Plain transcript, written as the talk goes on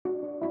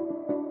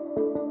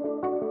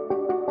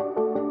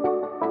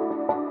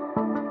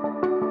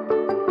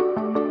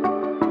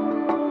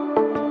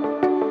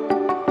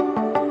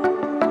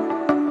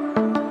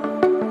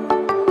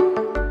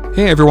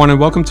Hey everyone, and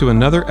welcome to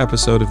another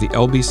episode of the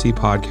LBC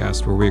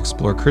podcast, where we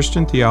explore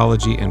Christian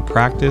theology and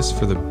practice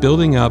for the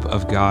building up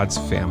of God's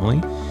family.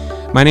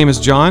 My name is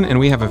John, and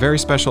we have a very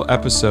special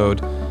episode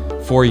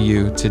for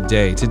you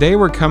today. Today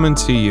we're coming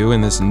to you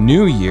in this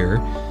new year,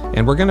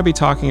 and we're going to be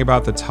talking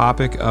about the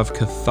topic of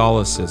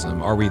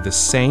Catholicism. Are we the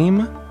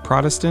same,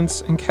 Protestants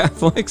and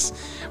Catholics?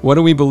 What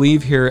do we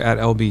believe here at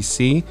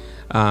LBC?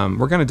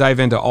 We're going to dive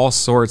into all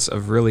sorts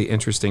of really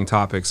interesting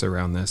topics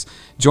around this.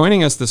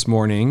 Joining us this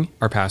morning,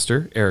 our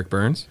pastor, Eric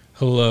Burns.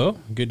 Hello,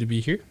 good to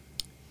be here.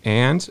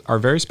 And our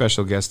very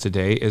special guest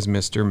today is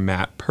Mr.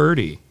 Matt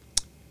Purdy.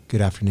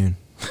 Good afternoon.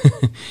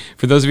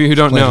 For those of you who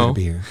don't know, to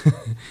be here.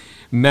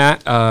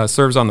 Matt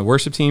serves on the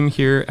worship team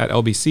here at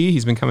LBC.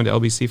 He's been coming to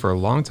LBC for a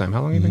long time.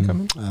 How long have you been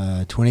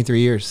coming? 23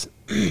 years.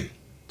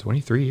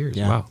 23 years.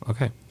 Yeah. Wow.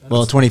 Okay.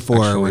 Well, 24.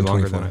 Actually We're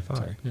longer 24. than I thought.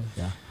 Sorry.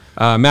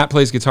 Yeah. Matt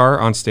plays guitar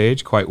on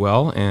stage quite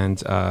well,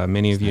 and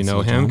many of you Nice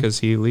know to meet him you. because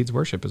he leads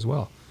worship as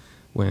well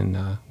when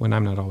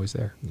I'm not always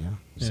there. Yeah.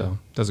 So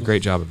does a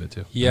great job of it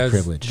too. He has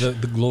privilege.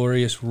 the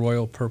glorious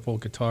royal purple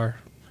guitar.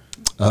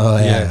 Oh,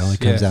 yeah. Yes, It only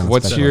comes yes. down on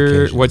What's special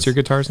your occasions.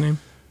 guitar's name?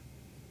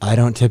 I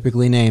don't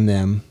typically name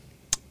them.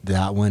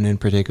 That one in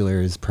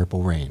particular is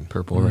Purple Rain.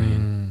 Purple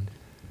Rain.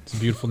 It's a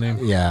beautiful name.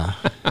 Yeah.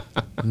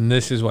 And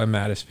this is why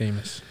Matt is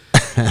famous.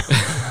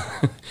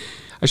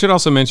 I should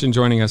also mention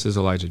joining us is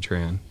Elijah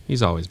Tran.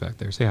 He's always back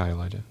there. Say hi,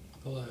 Elijah.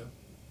 Hello.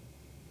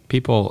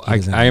 People, He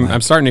doesn't have a mic.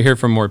 I'm starting to hear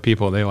from more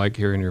people. They like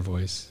hearing your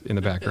voice in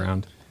the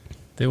background.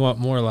 They want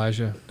more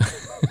Elijah.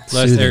 Less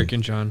Soothing. Eric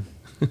and John.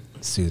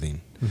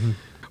 Soothing.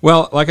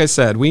 Well, like I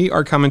said, we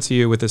are coming to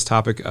you with this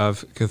topic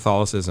of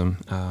Catholicism,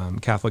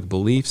 Catholic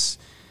beliefs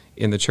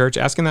in the church,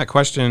 asking that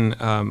question,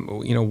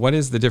 what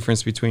is the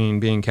difference between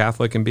being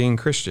Catholic and being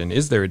Christian?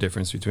 Is there a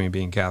difference between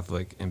being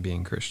Catholic and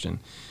being Christian?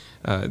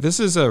 This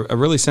is a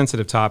really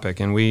sensitive topic,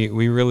 and we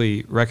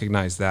really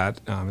recognize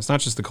that. It's not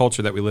just the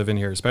culture that we live in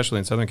here, especially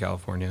in Southern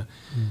California,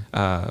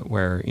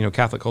 where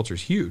Catholic culture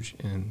is huge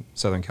in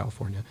Southern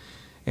California,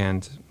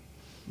 and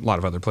a lot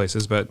of other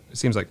places, but it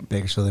seems like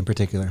Bakersfield in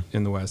particular.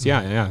 in the West,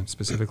 yeah,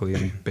 specifically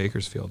in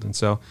Bakersfield, and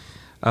so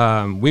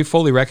we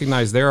fully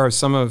recognize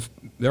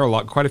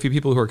quite a few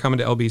people who are coming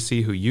to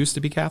LBC who used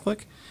to be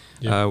Catholic.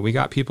 Yeah. We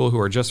got people who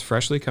are just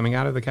freshly coming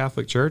out of the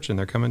Catholic Church, and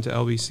they're coming to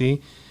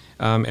LBC.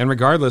 And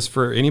regardless,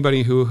 for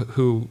anybody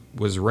who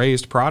was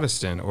raised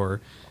Protestant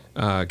or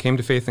came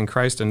to faith in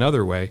Christ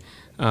another way,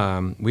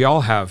 we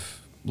all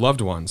have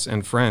loved ones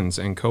and friends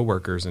and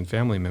coworkers and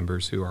family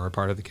members who are a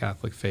part of the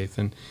Catholic faith.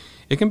 And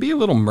it can be a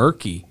little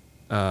murky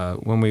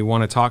when we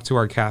want to talk to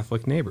our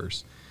Catholic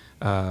neighbors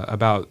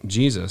about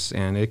Jesus.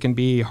 And it can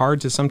be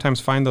hard to sometimes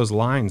find those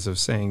lines of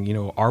saying,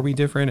 are we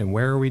different and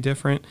where are we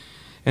different?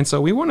 And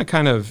so we want to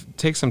kind of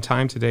take some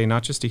time today,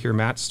 not just to hear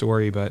Matt's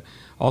story, but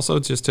also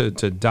just to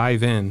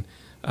dive in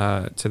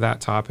to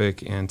that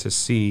topic and to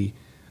see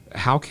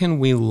how can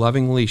we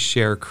lovingly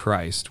share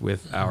Christ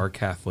with our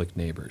Catholic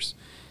neighbors,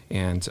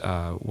 and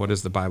what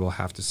does the Bible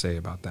have to say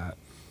about that?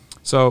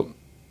 So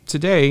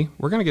today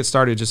we're going to get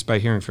started just by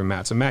hearing from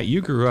Matt. So Matt,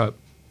 you grew up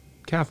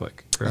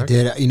Catholic, correct?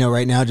 I did.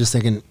 Right now, just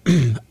thinking,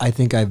 I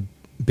think I've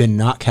been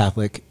not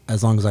Catholic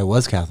as long as I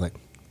was Catholic.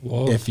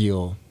 Whoa. If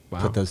you'll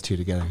Wow. put those two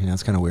together.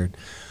 It's kind of weird.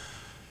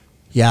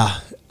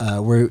 Yeah.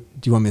 Where do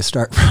you want me to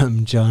start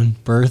from, John?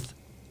 Birth?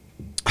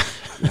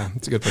 Yeah,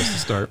 it's a good place to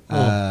start.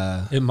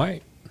 It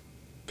might,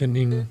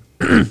 depending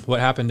what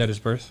happened at his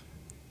birth.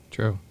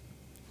 True.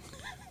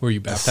 Were you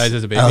baptized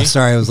as a baby? Oh,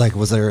 sorry. I was like,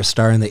 was there a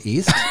star in the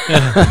east?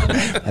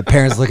 My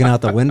parents looking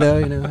out the window,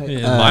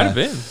 It might have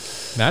been.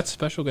 Matt's a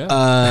special guy.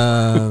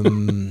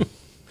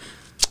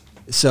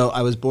 So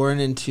I was born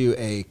into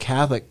a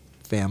Catholic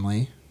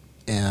family.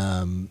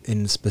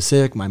 In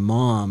specific, my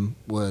mom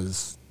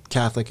was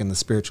Catholic and the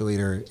spiritual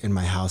leader in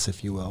my house,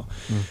 if you will.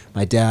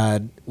 My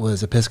dad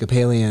was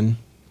Episcopalian,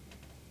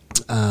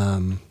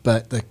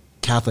 but the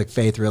Catholic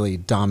faith really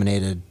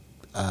dominated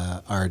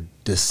our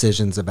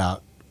decisions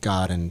about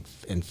God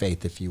and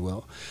faith, if you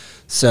will.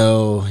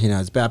 So, I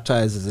was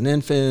baptized as an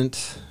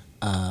infant,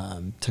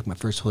 took my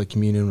first Holy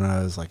Communion when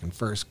I was like in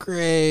first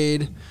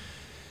grade,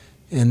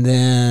 and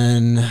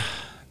then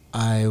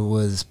I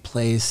was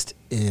placed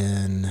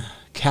in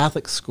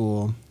Catholic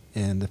school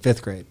in the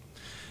 5th grade.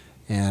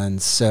 And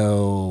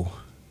so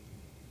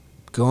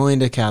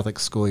going to Catholic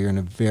school, you're in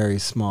a very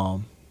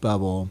small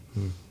bubble.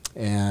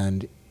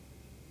 And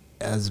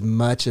as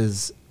much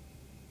as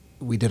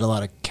we did a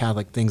lot of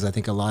Catholic things, I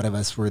think a lot of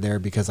us were there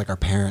because like our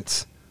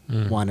parents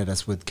wanted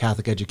us with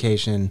Catholic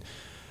education.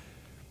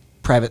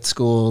 Private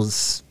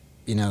schools,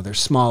 they're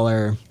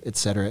smaller, et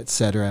cetera, et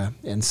cetera.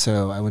 And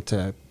so I went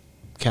to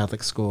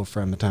Catholic school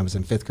from the time I was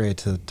in 5th grade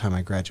to the time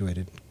I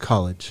graduated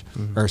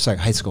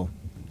high school.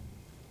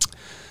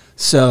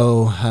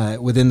 So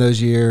within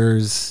those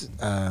years,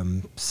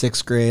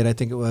 6th grade, I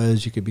think it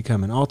was, you could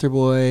become an altar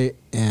boy.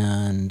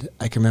 And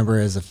I can remember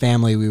as a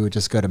family, we would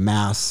just go to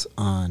Mass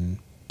on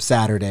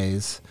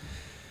Saturdays.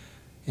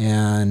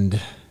 And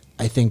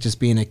I think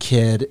just being a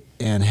kid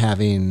and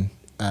having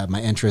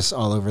my interests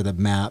all over the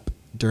map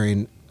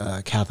during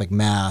Catholic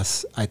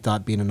Mass, I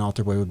thought being an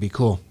altar boy would be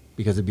cool.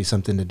 because it'd be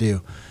something to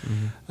do.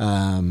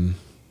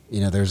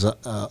 There's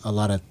a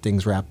lot of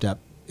things wrapped up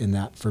in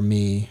that for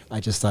me. I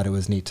just thought it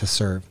was neat to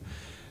serve.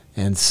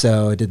 And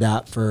so I did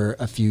that for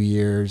a few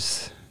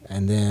years.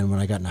 And then when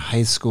I got into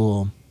high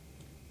school,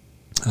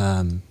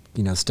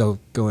 still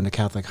going to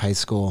Catholic high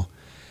school.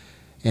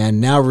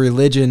 And now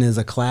religion is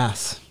a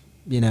class,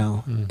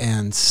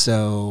 And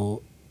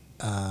so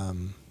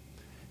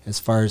as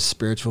far as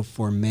spiritual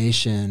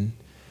formation,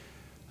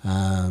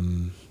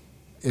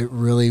 it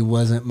really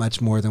wasn't much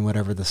more than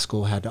whatever the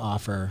school had to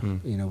offer,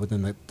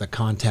 within the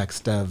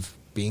context of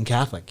being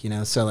Catholic,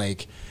 So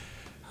like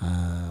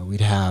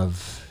we'd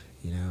have,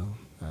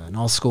 an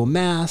all-school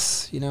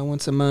mass,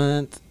 once a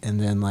month. And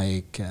then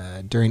like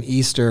during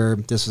Easter,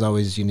 this was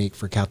always unique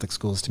for Catholic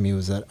schools to me,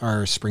 was that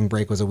our spring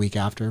break was a week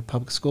after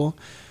public school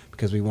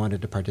because we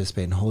wanted to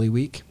participate in Holy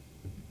Week.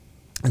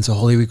 And so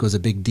Holy Week was a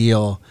big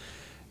deal.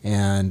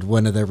 And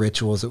one of the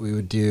rituals that we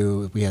would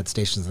do, we had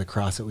Stations of the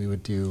Cross that we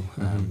would do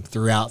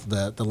throughout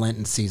the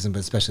Lenten season, but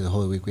especially the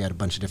Holy Week, we had a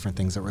bunch of different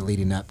things that were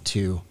leading up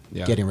to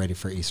getting ready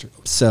for Easter.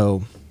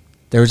 So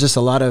there was just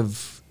a lot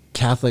of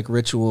Catholic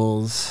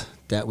rituals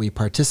that we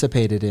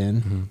participated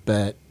in,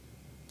 but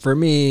for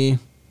me,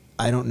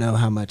 I don't know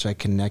how much I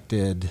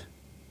connected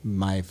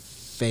my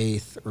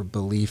faith or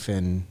belief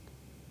in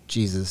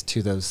Jesus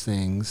to those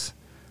things,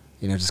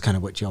 just kind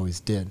of what you always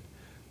did,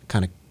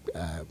 kind of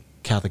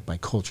Catholic by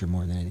culture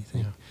more than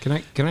anything. Yeah.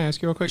 Can I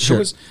ask you real quick? Sure.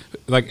 Who was,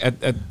 like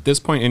at this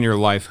point in your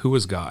life, who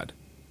was God?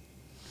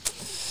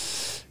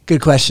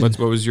 Good question. What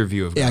was your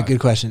view of God? Yeah,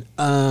 good question.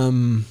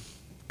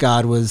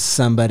 God was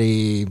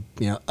somebody,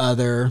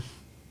 other,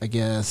 I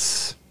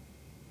guess,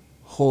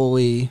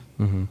 holy.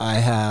 I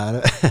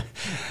had,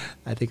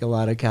 I think a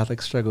lot of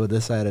Catholics struggle with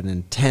this. I had an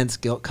intense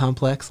guilt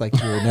complex, like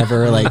you were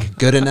never like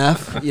good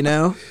enough,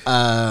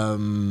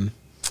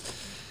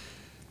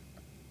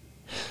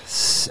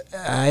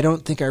 I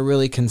don't think I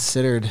really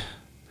considered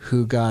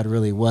who God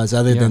really was,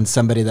 other than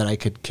somebody that I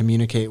could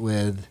communicate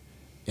with.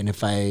 And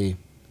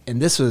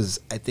this was,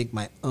 I think,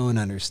 my own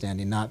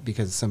understanding, not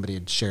because somebody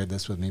had shared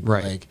this with me,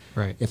 but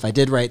if I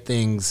did right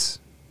things,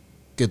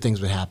 good things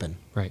would happen.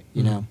 Right.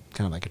 Kind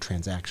of like a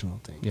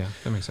transactional thing. Yeah,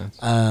 that makes sense.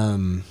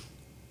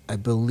 I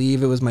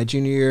believe it was my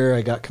junior year,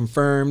 I got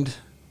confirmed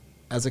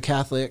as a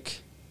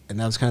Catholic, and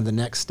that was kind of the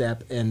next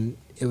step. And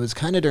it was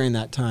kind of during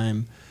that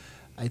time,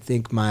 I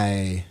think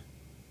my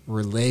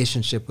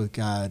relationship with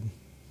God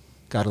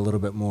got a little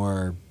bit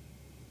more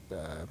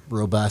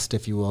robust,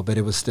 if you will, but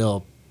it was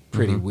still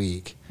pretty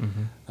weak.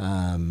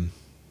 Not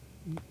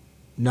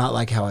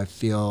like how I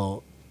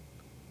feel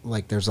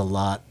like there's a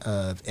lot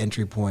of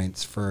entry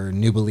points for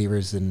new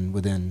believers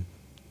within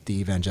the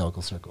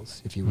evangelical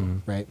circles, if you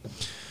will, right?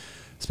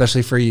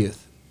 Especially for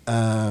youth.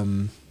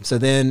 So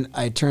then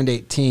I turned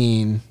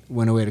 18,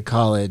 went away to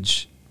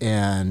college,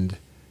 and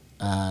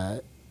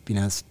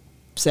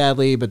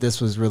sadly, but this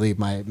was really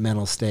my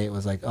mental state,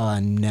 was like, oh,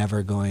 I'm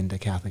never going to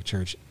Catholic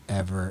church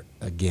ever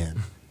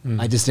again.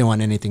 I just didn't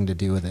want anything to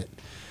do with it.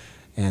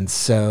 And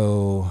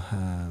so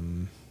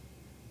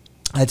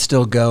I'd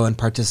still go and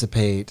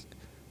participate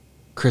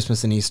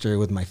Christmas and Easter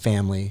with my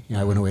family.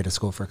 I went away to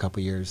school for a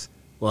couple years.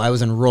 Well, I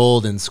was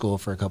enrolled in school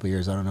for a couple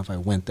years. I don't know if I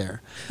went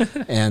there.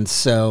 And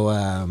so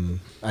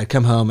I'd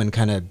come home and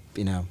kind of,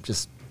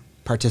 just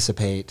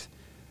participate,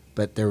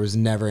 but there was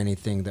never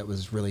anything that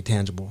was really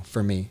tangible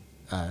for me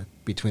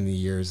between the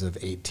years of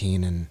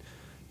 18 and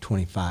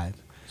 25.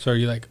 So are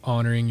you like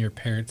honoring your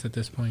parents at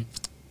this point?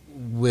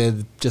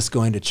 With just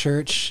going to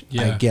church,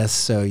 I guess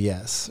so,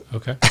 yes.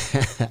 Okay.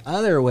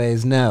 Other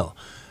ways, no.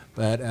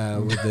 But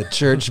with the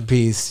church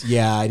piece,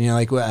 yeah.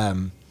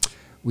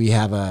 We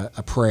have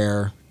a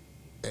prayer.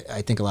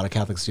 I think a lot of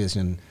Catholics do this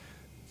in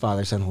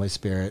Father, Son, Holy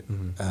Spirit.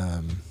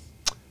 And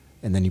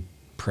then you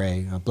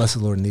pray, bless the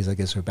Lord in these, I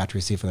guess, who are about to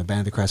receive from the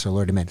banner of the Christ our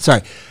Lord, amen.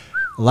 Sorry.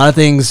 A lot of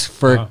things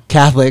for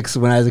Catholics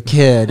when I was a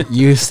kid,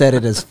 you said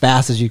it as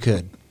fast as you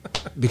could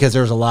because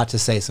there was a lot to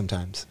say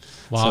sometimes.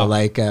 Wow. So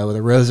like with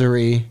a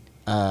rosary,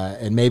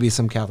 and maybe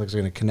some Catholics are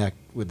going to connect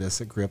with this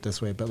that grew up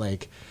this way, but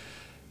like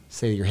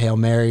say your Hail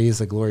Marys,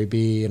 the Glory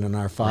Be, and an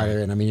Our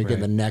Father, and I mean you're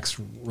getting the next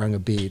rung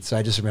of beads. So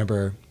I just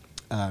remember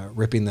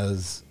ripping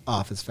those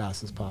off as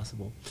fast as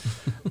possible.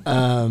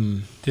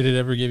 Did it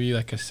ever give you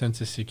like a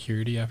sense of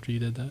security after you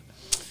did that?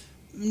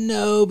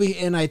 No,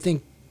 and I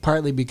think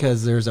partly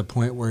because there's a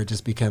point where it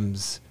just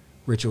becomes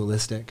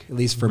ritualistic, at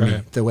least for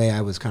me, the way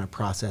I was kind of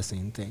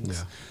processing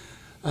things.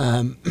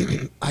 Yeah.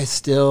 I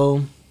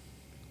still,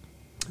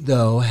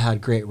 though,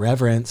 had great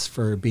reverence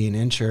for being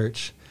in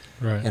church.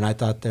 Right. And I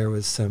thought there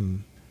was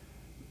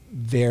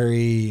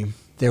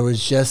there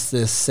was just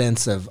this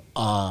sense of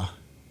awe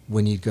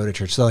when you'd go to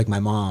church. So like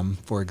my mom,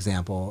 for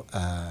example,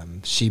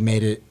 she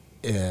made it,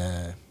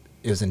 it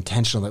was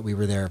intentional that we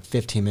were there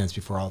 15 minutes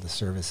before all the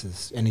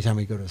services, anytime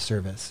we go to a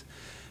service,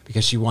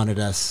 because she wanted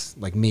us,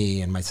 like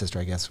me and my sister,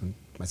 I guess, when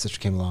my sister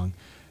came along,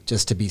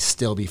 just to be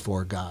still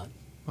before God.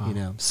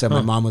 Wow. So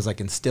my mom was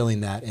like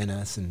instilling that in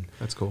us, and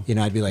that's cool.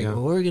 I'd be like,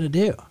 well, what are we gonna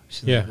do?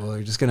 She's like, well,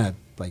 we're just gonna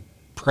like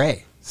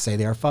pray, say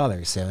the Our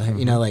Father, say,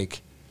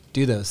 like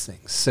do those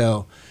things.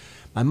 So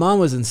my mom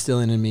was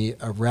instilling in me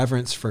a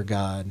reverence for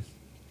God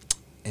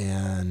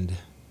and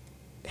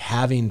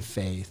having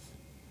faith,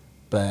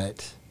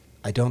 but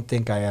I don't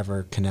think I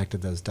ever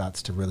connected those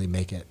dots to really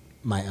make it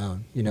my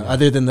own,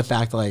 other than the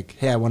fact like,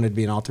 hey, I wanted to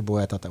be an altar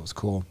boy. I thought that was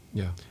cool.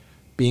 Yeah.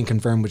 Being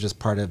confirmed was just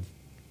part of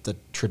the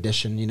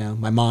tradition,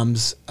 My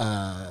mom's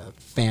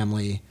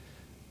family,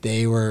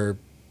 they were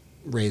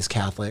raised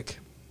Catholic.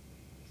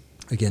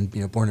 Again,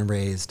 born and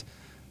raised.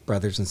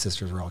 Brothers and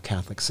sisters were all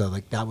Catholic. So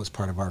like that was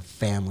part of our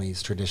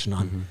family's tradition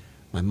on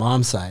my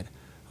mom's side.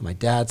 On my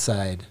dad's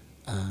side,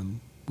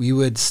 we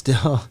would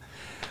still...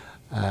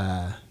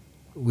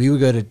 we would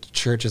go to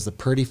church as the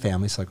Purdy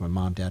family, so like my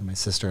mom, dad, my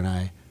sister, and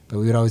I, but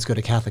we would always go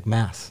to Catholic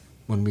Mass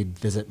when we'd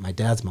visit my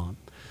dad's mom.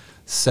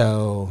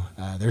 So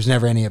there's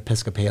never any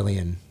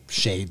Episcopalian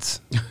shades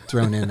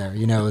thrown in there.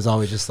 It was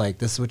always just like,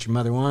 this is what your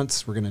mother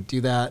wants, we're going to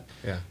do that.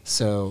 Yeah.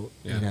 So,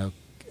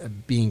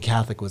 being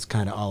Catholic was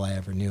kind of all I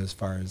ever knew as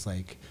far as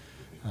like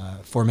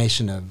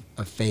formation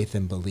of faith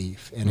and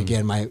belief. And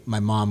again, my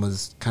mom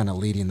was kind of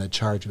leading the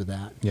charge with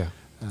that. Yeah.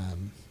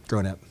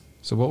 Growing up.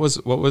 So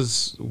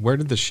where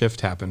did the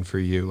shift happen for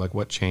you? Like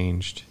what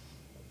changed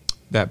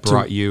that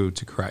brought you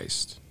to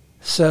Christ?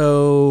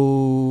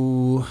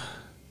 So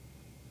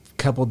a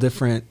couple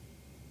different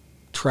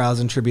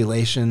trials and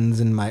tribulations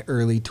in my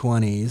early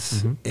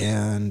 20s.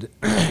 And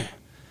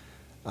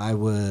I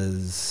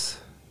was,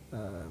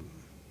 my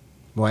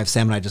wife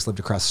Sam and I just lived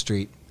across the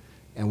street.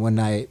 And one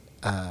night,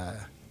 I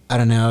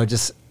don't know,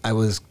 I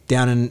was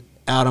down and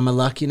out on my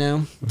luck,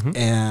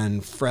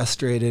 and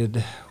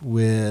frustrated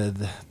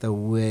with the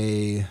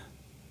way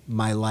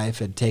my life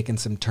had taken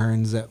some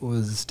turns that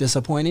was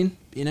disappointing,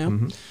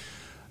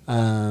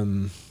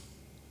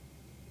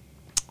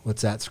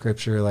 What's that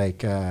scripture?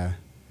 Like, a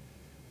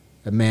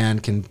man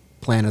can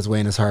plan his way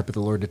in his heart, but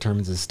the Lord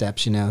determines his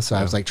steps, So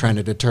I was like trying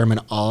to determine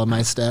all of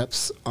my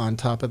steps on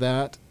top of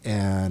that.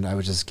 And I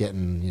was just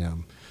getting,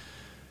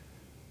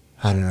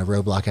 I don't know,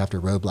 roadblock after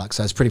roadblock.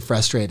 So I was pretty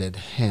frustrated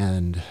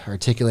and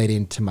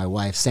articulating to my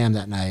wife, Sam,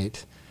 that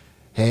night,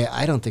 hey,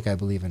 I don't think I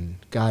believe in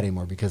God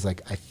anymore because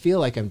like I feel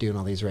like I'm doing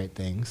all these right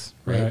things.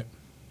 Right.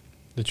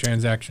 The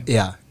transaction.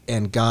 Yeah.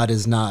 And God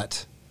is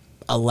not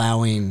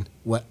allowing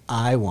what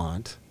I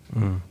want.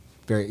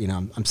 Very,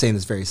 I'm saying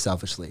this very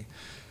selfishly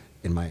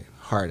in my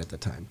heart at the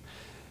time.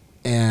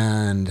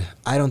 And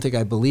I don't think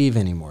I believe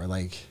anymore.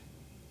 Like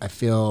I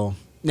feel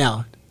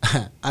now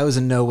I was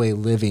in no way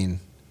living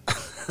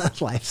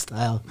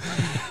lifestyle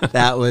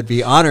that would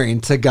be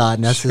honoring to God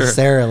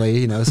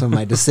necessarily, some of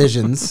my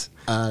decisions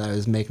that I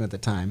was making at the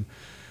time.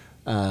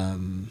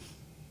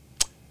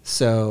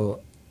 So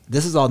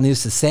this is all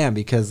news to Sam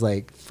because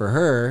like for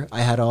her,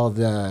 I had all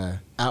the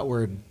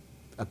outward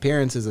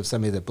appearances of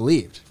somebody that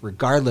believed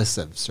regardless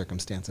of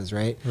circumstances.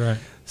 Right.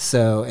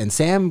 So, and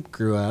Sam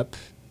grew up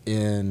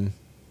in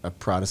a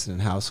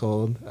Protestant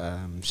household.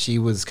 She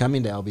was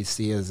coming to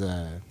LBC as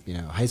a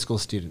high school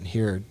student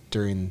here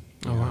during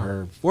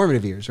her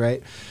formative years,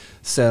 right?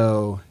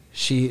 So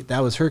that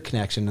was her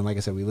connection, and like I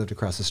said, we lived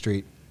across the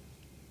street.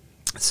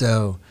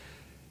 So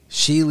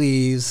she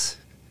leaves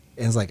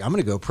and is like, I'm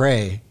going to go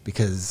pray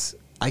because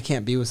I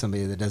can't be with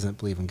somebody that doesn't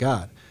believe in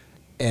God.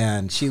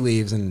 And she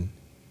leaves, and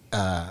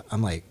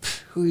I'm like,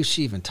 who is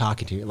she even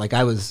talking to? Like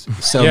I was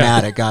so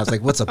mad at God. I was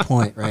like, what's the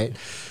point, right?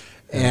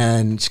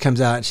 And she comes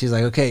out and she's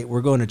like, okay,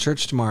 we're going to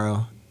church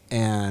tomorrow.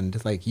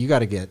 And like, you got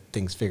to get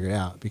things figured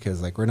out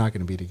because like, we're not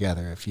going to be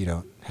together if you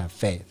don't have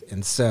faith.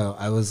 And so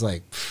I was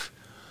like,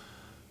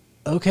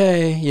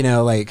 okay,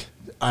 like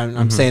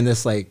I'm saying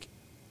this, like,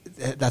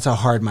 that's how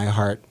hard my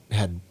heart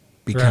had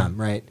become.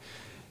 Right.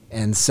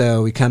 And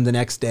so we come the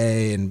next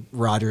day and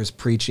Roger's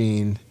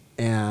preaching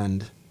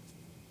and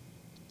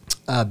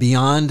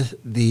beyond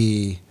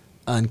the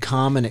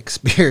uncommon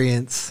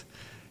experience,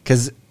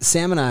 because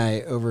Sam and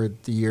I, over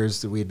the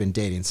years that we had been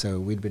dating, so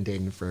we'd been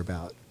dating for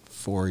about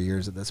 4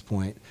 years at this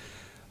point,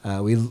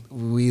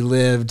 we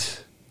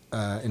lived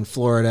in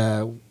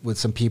Florida with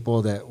some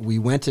people that we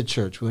went to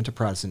church, we went to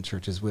Protestant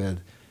churches with,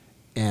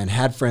 and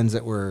had friends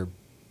that were,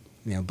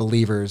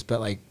 believers, but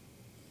like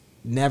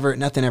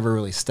nothing ever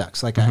really stuck.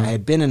 So like I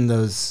had been in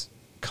those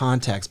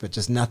contexts, but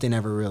just nothing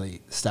ever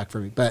really stuck for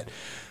me. But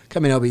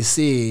coming to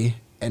LBC,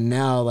 and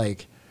now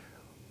like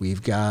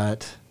we've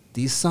got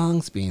these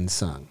songs being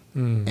sung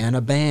and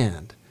a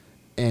band,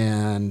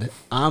 and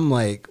I'm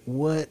like,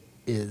 what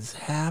is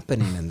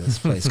happening in this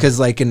place? Because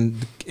like in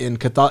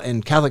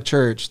Catholic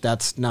Church,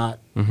 that's not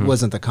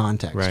wasn't the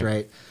context,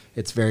 right?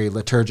 It's very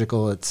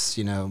liturgical. It's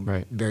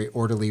very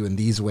orderly in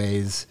these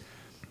ways.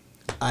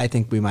 I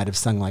think we might have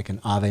sung like an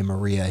Ave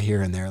Maria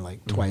here and there,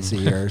 like twice a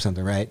year or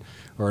something, right?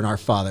 Or an Our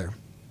Father.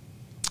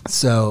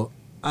 So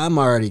I'm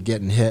already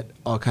getting hit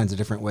all kinds of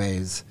different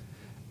ways.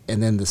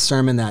 And then the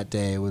sermon that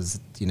day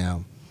was,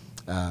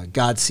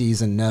 God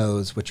sees and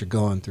knows what you're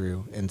going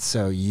through. And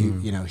so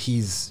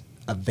he's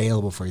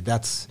available for you.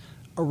 That's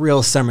a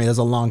real summary. That was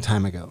a long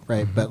time ago,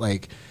 right? But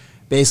like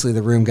basically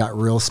the room got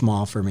real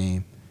small for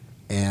me.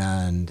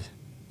 And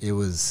it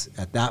was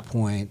at that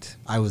point,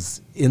 I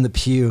was in the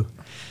pew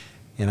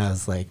and I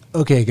was like,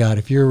 okay, God,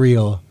 if you're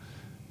real,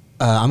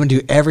 I'm going to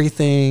do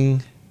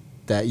everything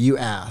that you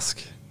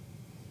ask.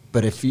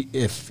 But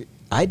if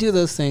I do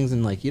those things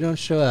and like you don't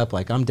show up,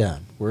 like I'm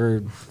done.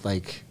 We're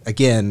like,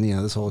 again,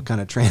 this whole kind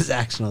of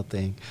transactional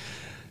thing.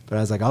 But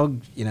I was like,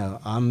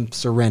 I'm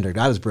surrendered.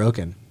 I was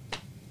broken.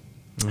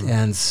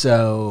 And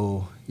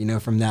so,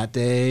 from that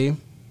day,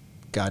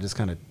 God just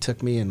kind of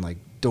took me and like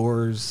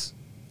doors,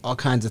 all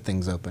kinds of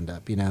things opened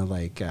up,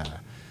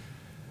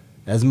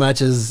 as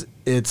much as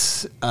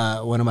it's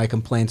one of my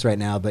complaints right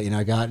now, but,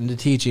 I got into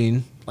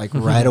teaching like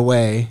right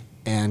away,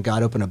 and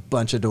God opened a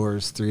bunch of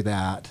doors through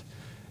that.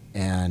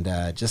 And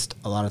just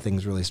a lot of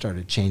things really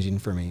started changing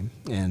for me.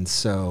 And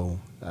so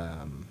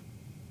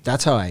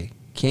that's how I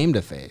came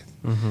to faith.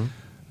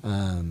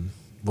 Mm-hmm.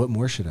 What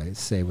more should I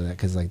say with that?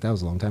 Because like that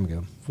was a long time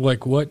ago.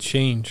 Like what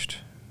changed?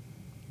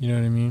 You know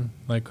what I mean?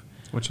 Like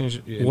what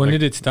changed? When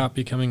did it stop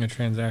becoming a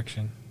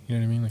transaction? You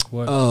know what I mean? Like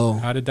what?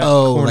 How did that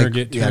corner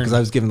get turned? Yeah, because I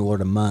was giving the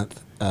Lord a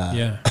month.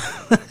 Yeah.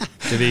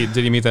 Did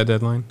he meet that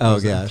deadline? Oh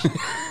gosh.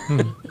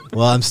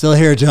 Well, I'm still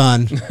here,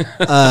 John. He's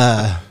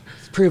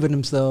proven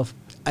himself.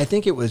 I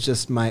think it was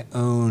just my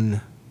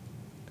own.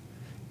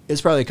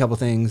 It's probably a couple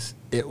things.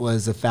 It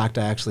was the fact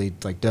I actually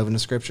like dove into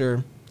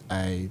Scripture.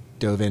 I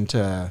dove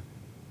into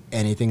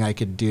anything I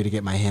could do to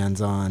get my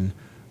hands on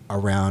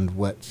around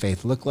what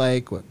faith looked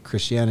like, what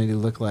Christianity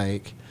looked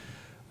like,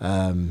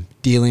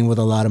 dealing with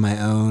a lot of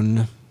my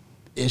own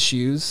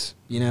issues,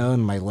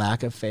 and my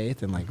lack of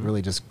faith, and like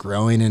really just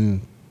growing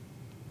in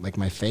like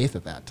my faith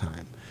at that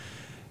time.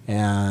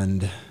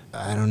 And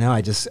I don't know,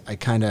 I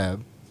kind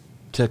of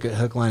took it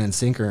hook, line, and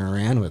sinker and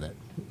ran with it.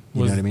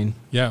 You know what I mean?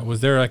 Yeah.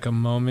 Was there like a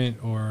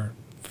moment or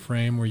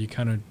frame where you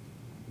kind of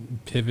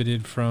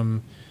pivoted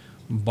from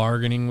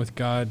bargaining with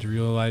God to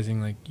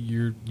realizing like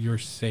you're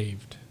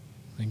saved,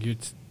 like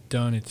it's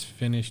done, it's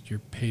finished, you're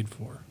paid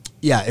for?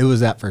 Yeah, it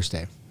was that first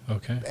day.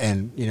 Okay.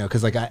 And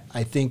because like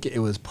I think it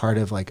was part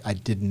of like I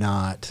did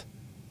not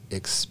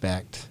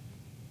expect.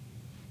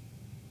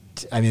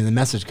 The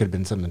message could have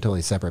been something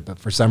totally separate, but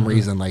for some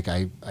reason, like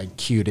I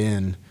cued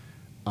in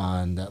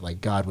on that,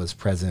 like God was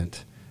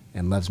present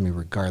and loves me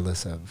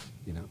regardless of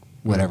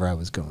whatever I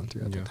was going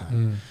through at the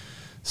time.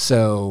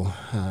 So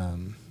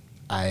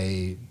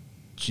I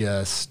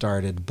just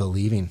started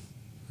believing.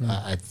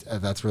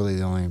 That's really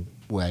the only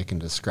way I can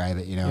describe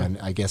it, And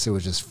I guess it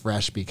was just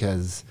fresh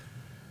because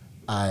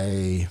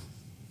I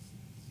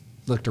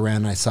looked around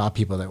and I saw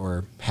people that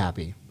were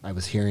happy. I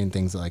was hearing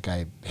things that like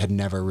I had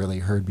never really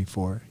heard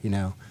before,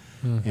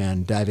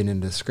 and diving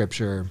into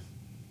Scripture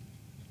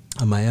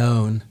on my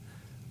own.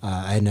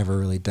 I had never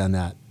really done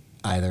that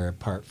either,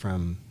 apart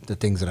from the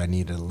things that I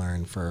needed to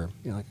learn for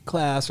like a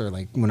class, or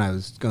like when I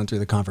was going through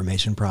the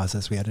confirmation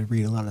process, we had to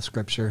read a lot of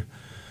Scripture.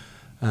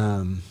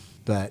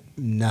 But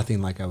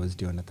nothing like I was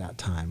doing at that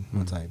time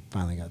once I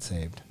finally got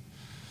saved.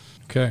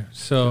 Okay,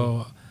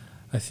 so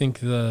I think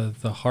the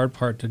hard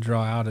part to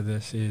draw out of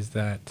this is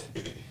that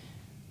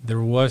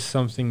there was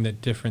something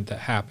different that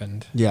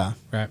happened. Yeah.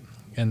 Right,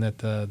 and that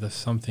the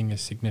something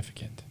is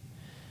significant.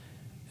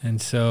 And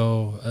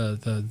so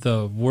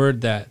the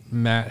word that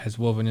Matt has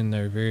woven in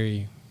there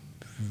very,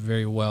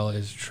 very well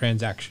is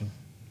transaction.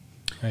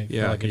 Right?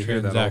 Yeah, like a you hear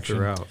that all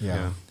throughout.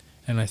 Yeah.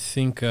 And I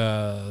think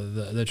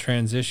the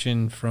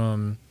transition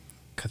from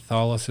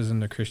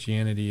Catholicism to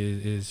Christianity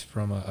is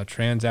from a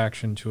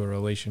transaction to a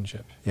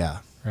relationship. Yeah.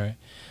 Right.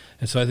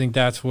 And so I think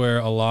that's where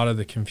a lot of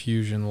the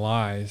confusion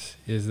lies,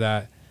 is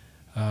that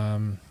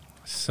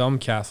some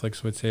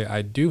Catholics would say,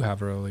 I do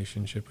have a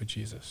relationship with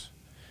Jesus.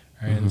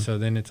 Right. And so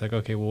then it's like,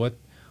 okay, well,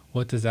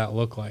 what does that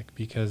look like?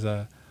 Because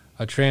a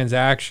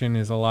transaction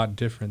is a lot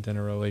different than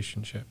a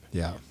relationship.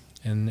 Yeah.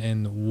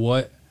 And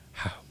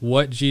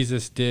what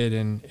Jesus did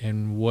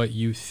and what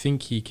you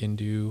think he can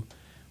do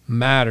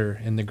matter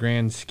in the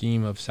grand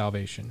scheme of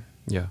salvation.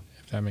 Yeah.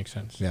 If that makes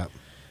sense. Yeah.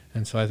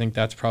 And so I think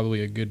that's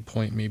probably a good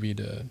point maybe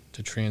to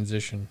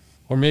transition.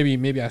 Or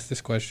maybe ask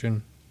this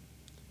question.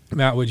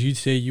 Matt, would you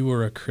say you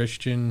were a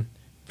Christian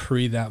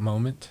pre that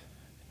moment?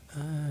 I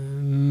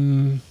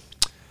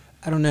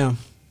don't know.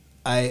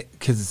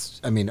 Because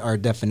our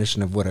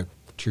definition of what a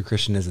true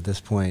Christian is at this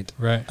point,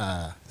 right?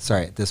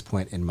 At this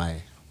point in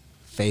my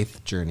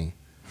faith journey,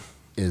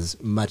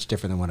 is much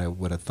different than what I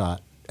would have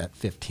thought at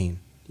 15.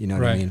 You know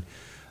what I mean?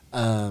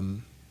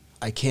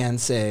 I can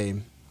say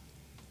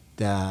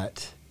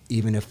that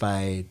even if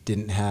I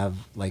didn't have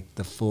like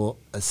the full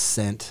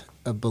assent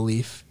of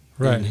belief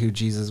in who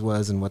Jesus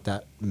was and what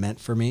that meant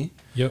for me,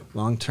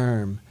 long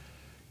term,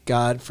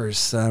 God for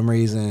some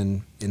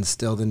reason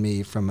instilled in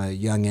me from a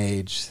young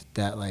age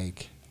that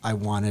like I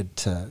wanted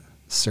to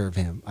serve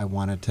him. I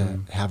wanted to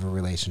have a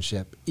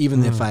relationship,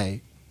 even if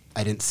I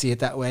didn't see it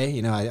that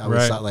way. I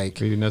always thought like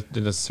you didn't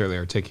necessarily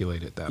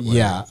articulate it that way.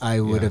 Yeah, I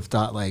would have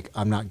thought like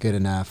I'm not good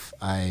enough.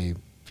 I'm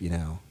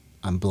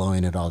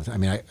blowing it all the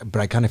time. But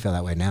I kind of feel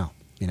that way now.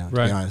 To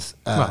be honest.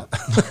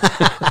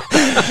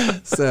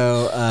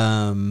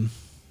 So,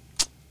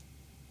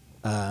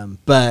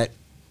 but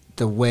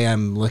the way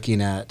I'm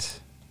looking at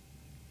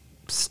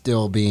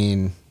still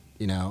being,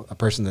 a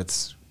person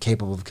that's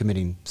capable of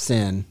committing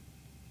sin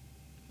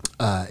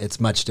it's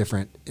much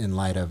different in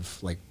light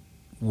of like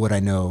what I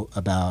know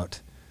about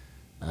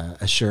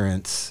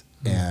assurance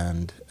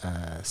and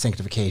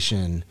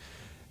sanctification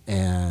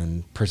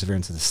and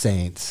perseverance of the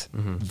saints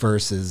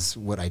versus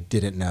what I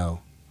didn't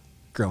know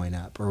growing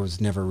up or was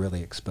never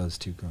really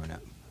exposed to growing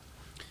up.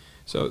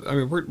 So, I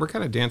mean, we're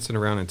kind of dancing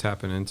around and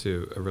tapping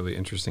into a really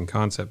interesting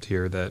concept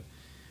here that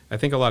I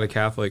think a lot of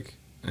Catholic,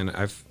 and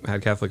I've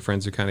had Catholic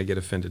friends who kind of get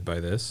offended by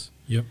this.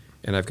 Yep.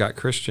 And I've got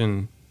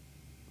Christian,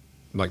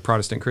 like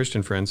Protestant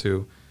Christian friends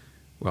who,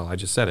 well, I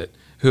just said it,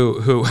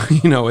 who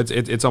you know,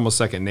 it's almost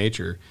second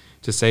nature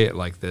to say it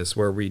like this,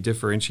 where we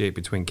differentiate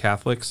between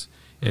Catholics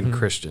and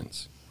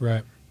Christians.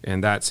 Right.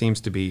 And that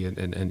seems to be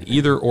an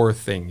either-or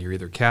thing. You're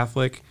either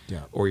Catholic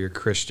or you're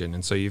Christian.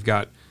 And so you've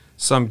got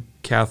some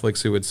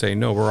Catholics who would say,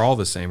 no, we're all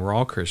the same. We're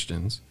all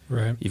Christians.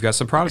 Right. You've got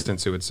some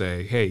Protestants who would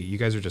say, hey, you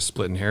guys are just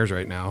splitting hairs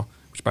right now,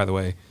 which, by the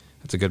way,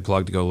 that's a good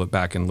plug to go look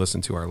back and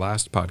listen to our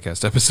last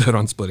podcast episode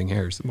on splitting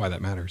hairs and why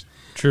that matters.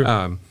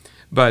 True.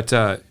 But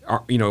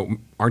you know,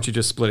 aren't you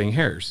just splitting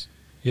hairs?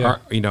 Yeah.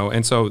 You know,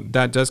 and so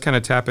that does kind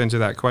of tap into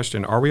that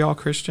question. Are we all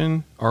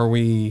Christian?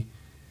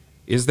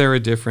 Is there a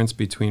difference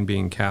between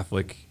being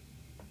Catholic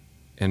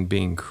and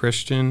being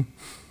Christian?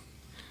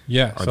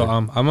 Yeah. So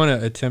I'm going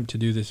to attempt to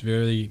do this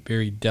very,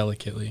 very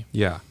delicately.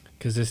 Yeah.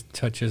 Because this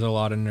touches a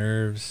lot of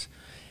nerves,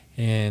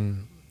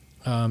 and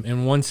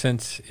in one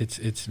sense,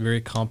 it's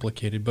very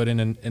complicated, but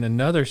in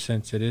another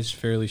sense, it is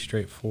fairly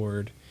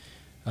straightforward.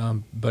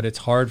 But it's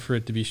hard for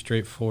it to be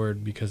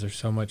straightforward because there's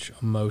so much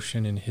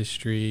emotion and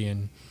history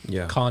and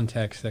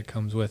context that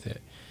comes with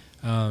it.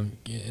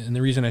 And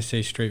the reason I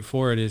say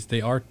straightforward is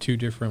they are two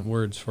different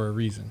words for a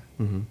reason,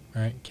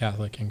 right?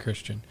 Catholic and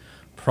Christian.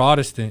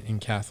 Protestant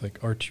and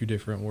Catholic are two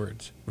different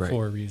words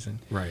for a reason.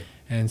 Right.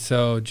 And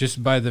so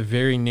just by the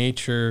very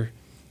nature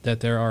that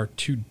there are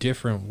two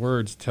different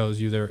words tells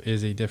you there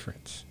is a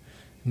difference.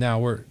 Now,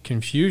 where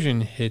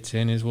confusion hits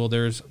in is, well,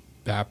 there's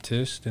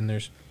Baptist and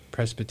there's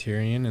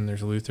Presbyterian and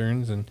there's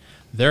Lutherans, and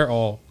they're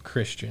all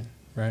Christian,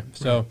 right?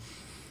 So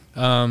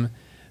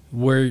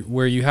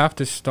where you have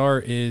to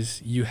start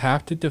is you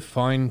have to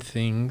define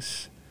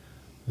things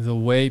the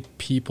way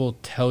people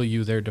tell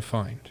you they're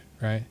defined,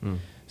 right?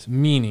 So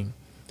meaning,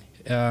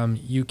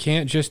 you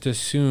can't just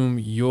assume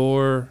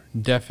your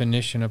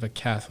definition of a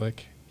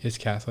Catholic is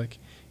Catholic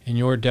and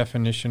your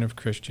definition of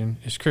Christian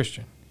is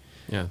Christian.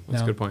 Yeah,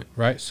 that's a good point.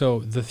 Right? So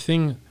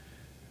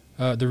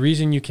the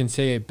reason you can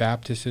say a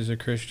Baptist is a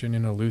Christian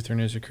and a Lutheran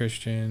is a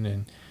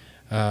Christian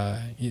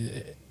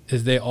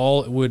is they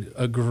all would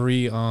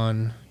agree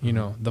on, you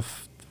know,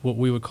 what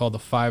we would call the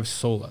five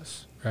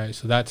solas, right?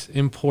 So that's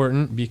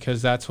important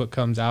because that's what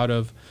comes out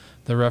of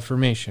the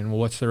Reformation. Well,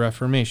 what's the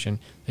Reformation?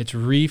 It's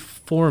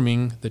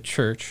reforming the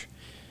church,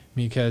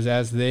 because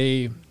as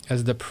the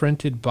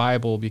printed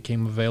Bible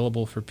became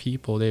available for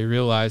people, they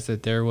realized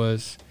that there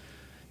was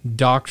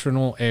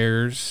doctrinal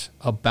errors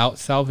about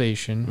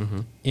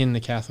salvation in the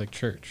Catholic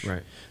Church.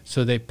 Right.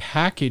 So they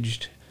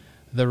packaged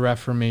the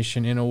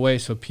Reformation in a way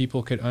so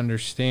people could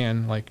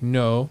understand, like,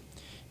 no,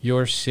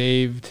 you're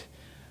saved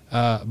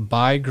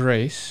by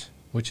grace,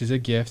 which is a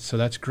gift, so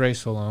that's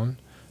grace alone,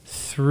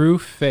 through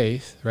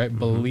faith, right,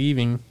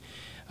 believing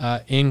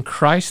in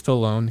Christ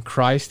alone.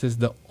 Christ is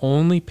the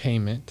only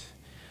payment,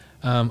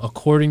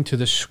 according to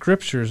the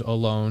Scriptures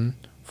alone,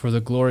 for the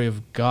glory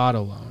of God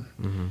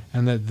alone.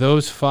 And that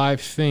those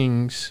five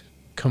things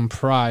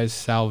comprise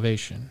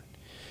salvation.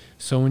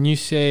 So when you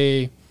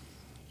say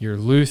you're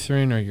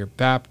Lutheran or you're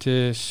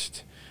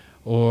Baptist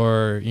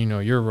or, you know,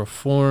 you're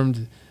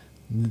Reformed,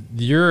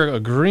 you're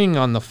agreeing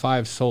on the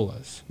five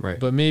solas. Right.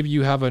 But maybe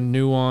you have a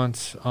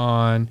nuance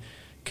on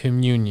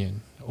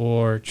communion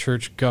or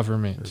church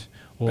government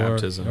or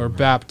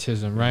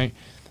baptism, right?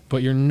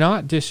 But you're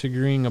not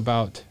disagreeing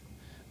about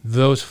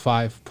those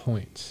 5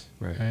 points.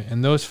 Right.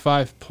 And those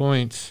 5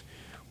 points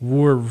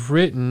were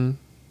written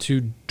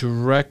to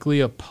directly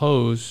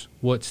oppose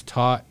what's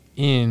taught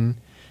in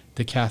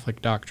the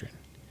Catholic doctrine.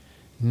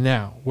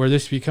 Now, where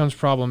this becomes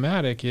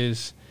problematic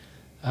is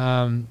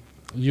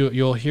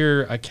you'll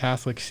hear a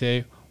Catholic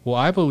say, well,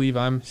 I believe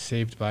I'm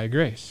saved by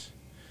grace.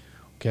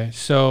 Okay,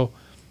 so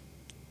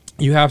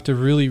you have to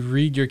really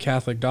read your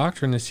Catholic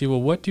doctrine to see,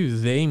 well, what do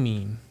they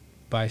mean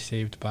by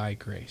saved by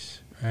grace,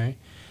 right?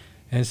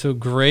 And so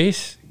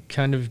grace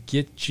kind of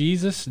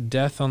Jesus'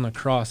 death on the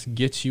cross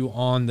gets you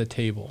on the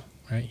table,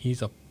 right?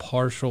 He's a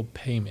partial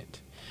payment.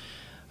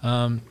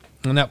 And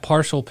that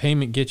partial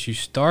payment gets you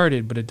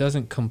started, but it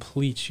doesn't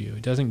complete you.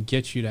 It doesn't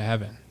get you to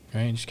heaven,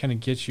 right? It just kind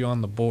of gets you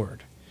on the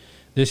board.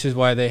 This is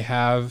why they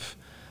have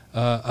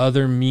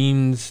other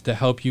means to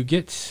help you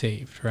get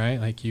saved,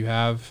 right? Like you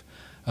have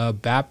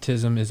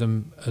baptism is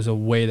a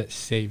way that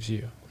saves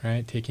you,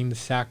 right? Taking the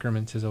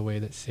sacraments is a way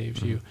that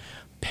saves you.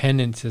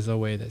 Penance is a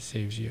way that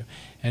saves you.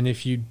 And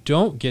if you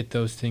don't get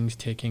those things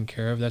taken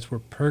care of, that's where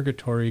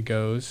purgatory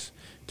goes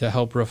to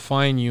help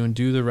refine you and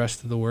do the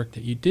rest of the work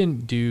that you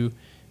didn't do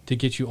to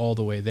get you all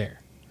the way there,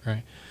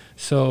 right?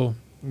 So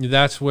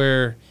that's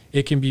where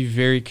it can be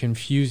very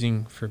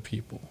confusing for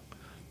people.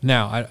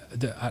 Now, I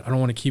don't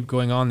want to keep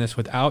going on this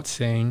without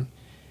saying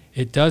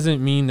It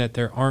doesn't mean that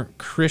there aren't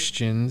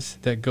Christians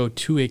that go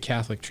to a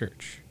Catholic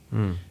church.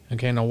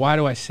 Okay, now why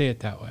do I say it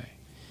that way?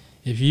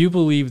 If you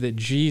believe that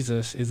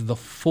Jesus is the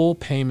full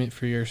payment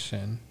for your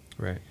sin,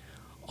 right,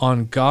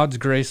 on God's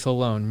grace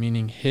alone,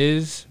 meaning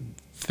his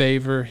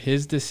favor,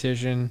 his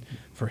decision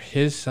for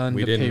his son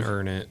we to pay. didn't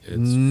earn it. It's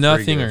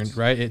nothing free earned, gift.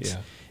 right?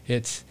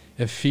 It's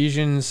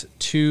Ephesians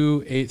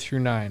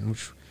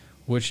 2:8-9,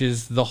 which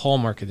is the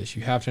hallmark of this.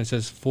 You have to, it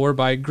says, for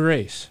by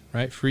grace,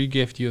 right? Free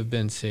gift you have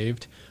been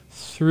saved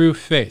through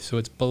faith. So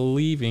it's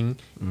believing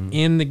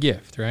in the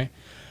gift, right?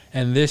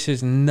 And this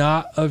is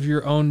not of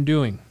your own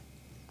doing.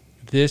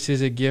 This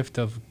is a gift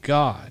of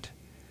God,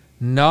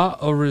 not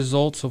a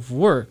result of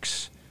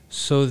works,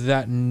 so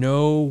that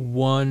no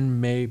one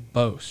may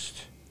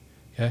boast.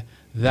 Okay?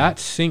 That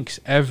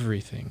sinks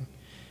everything.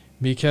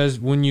 Because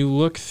when you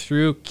look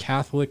through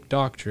Catholic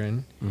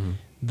doctrine,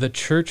 the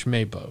church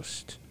may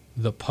boast.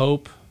 The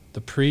Pope,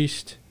 the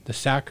priest, the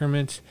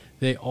sacraments,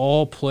 they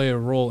all play a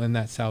role in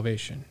that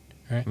salvation.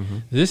 Right?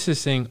 This is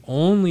saying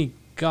only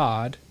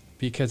God,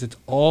 because it's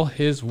all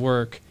his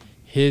work,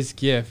 his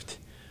gift.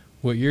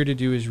 What you're to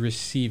do is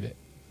receive it.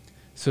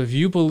 So if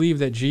you believe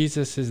that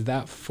Jesus is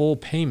that full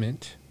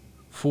payment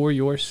for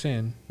your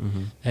sin,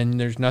 and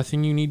there's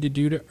nothing you need to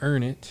do to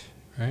earn it,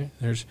 right?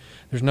 There's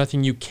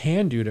nothing you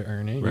can do to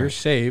earn it. Right. You're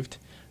saved.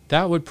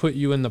 That would put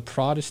you in the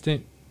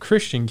Protestant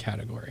Christian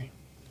category,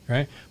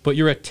 right? But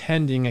you're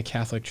attending a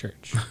Catholic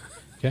church,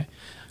 okay?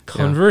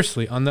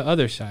 Conversely, on the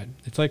other side,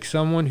 it's like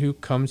someone who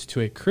comes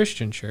to a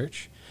Christian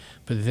church,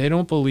 but they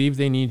don't believe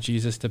they need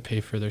Jesus to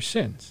pay for their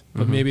sins.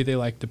 But maybe they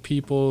like the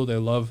people, they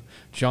love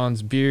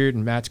John's beard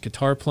and Matt's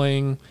guitar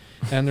playing,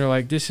 and they're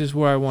like, this is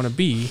where I want to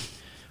be,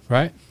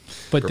 right?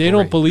 But they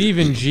don't believe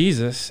in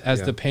Jesus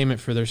as the payment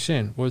for their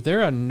sin. Well,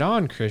 they're a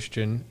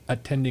non-Christian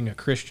attending a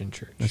Christian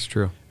church. That's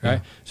true. Right? Yeah.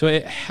 So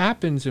it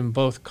happens in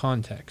both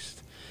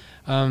contexts.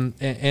 And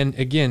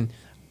again,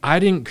 I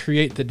didn't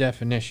create the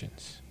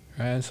definitions.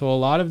 Right? And so a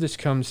lot of this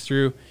comes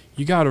through,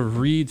 you got to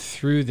read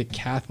through the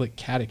Catholic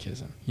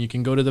Catechism. You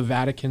can go to the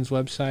Vatican's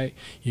website,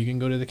 you can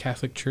go to the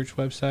Catholic Church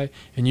website,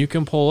 and you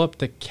can pull up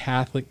the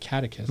Catholic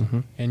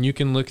Catechism. And you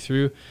can look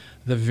through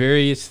the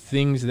various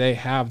things they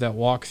have that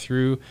walk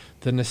through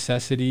the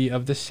necessity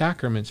of the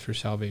sacraments for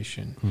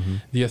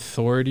salvation, the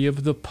authority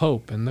of the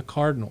Pope and the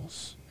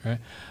cardinals, right?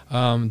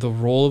 The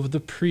role of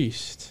the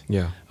priest,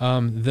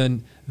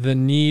 the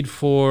need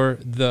for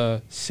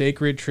the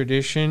sacred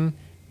tradition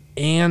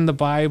and the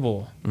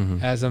Bible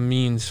as a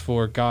means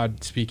for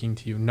God speaking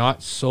to you,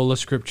 not sola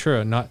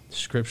scriptura, not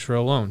scripture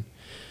alone.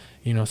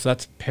 You know, so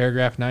that's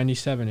paragraph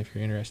 97 if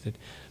you're interested.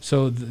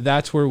 So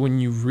that's where when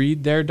you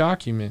read their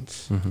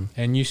documents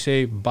and you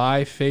say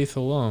by faith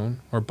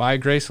alone or by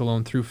grace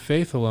alone through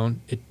faith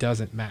alone, it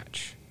doesn't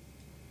match.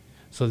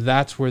 So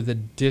that's where the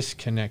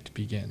disconnect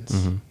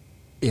begins.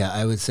 Yeah,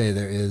 I would say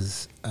there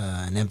is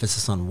an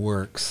emphasis on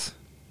works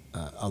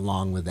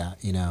along with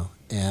that, you know,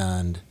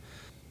 and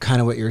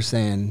kind of what you're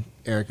saying,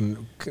 Eric,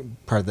 and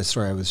part of the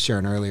story I was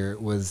sharing earlier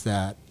was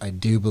that I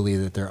do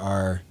believe that there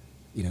are,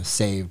 you know,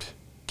 saved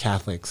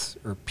Catholics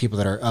or people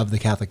that are of the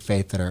Catholic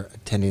faith that are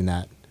attending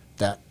that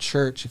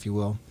church, if you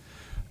will,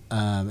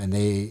 and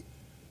they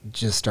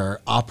just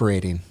are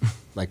operating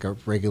like a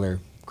regular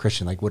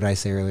Christian. Like what did I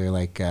say earlier?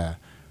 Like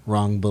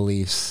wrong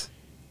beliefs,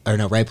 or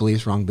no, right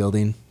beliefs, wrong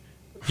building.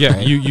 Yeah,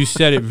 right? you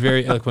said it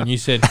very eloquent. You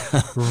said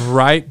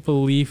right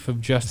belief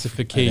of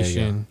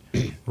justification,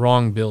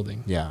 wrong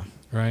building. Yeah.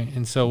 Right?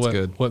 And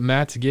so what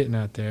Matt's getting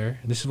at there,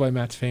 and this is why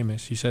Matt's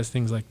famous, he says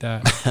things like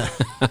that.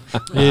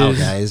 Wow,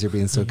 guys, you're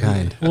being so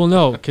kind. Well,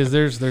 no, because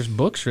there's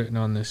books written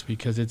on this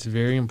because it's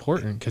very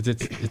important because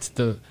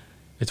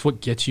it's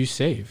what gets you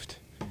saved,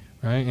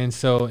 right? And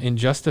so in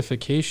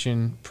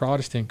justification,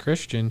 Protestant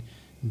Christian,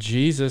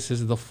 Jesus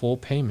is the full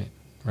payment,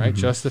 right?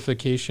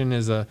 Justification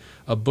is a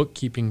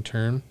bookkeeping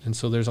term, and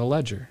so there's a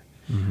ledger.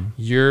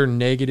 You're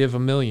negative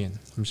 $1 million.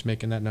 I'm just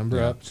making that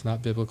number up. It's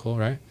not biblical,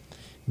 right?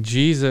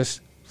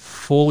 Jesus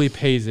fully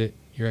pays it.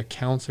 Your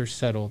accounts are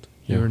settled.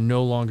 You're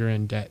no longer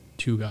in debt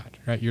to God,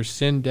 right? Your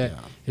sin debt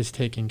is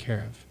taken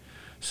care of.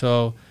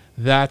 So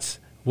that's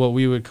what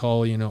we would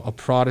call, you know, a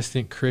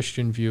Protestant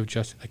Christian view of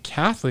justice. A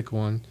Catholic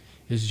one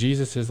is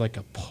Jesus is like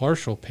a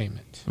partial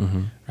payment,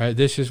 right?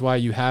 This is why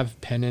you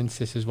have penance.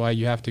 This is why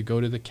you have to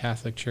go to the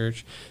Catholic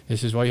Church.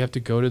 This is why you have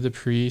to go to the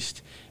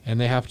priest and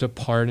they have to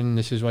pardon.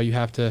 This is why you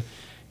have to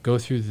go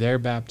through their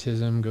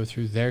baptism, go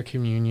through their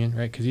communion,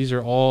 right? Because these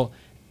are all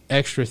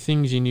extra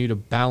things you need to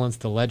balance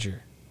the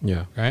ledger.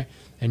 Yeah. Right?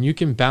 And you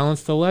can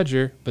balance the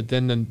ledger, but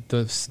then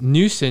the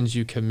new sins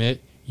you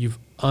commit, you've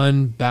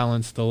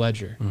unbalanced the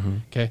ledger.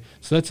 Okay?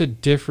 So that's a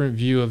different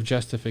view of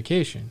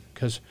justification.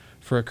 Because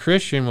for a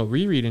Christian, what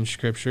we read in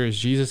Scripture is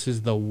Jesus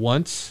is the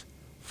once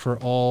for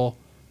all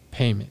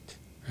payment.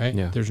 Right?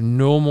 Yeah. There's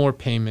no more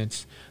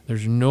payments.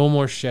 There's no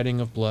more shedding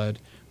of blood.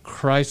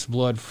 Christ's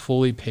blood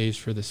fully pays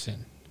for the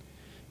sin.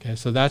 Okay?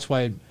 So that's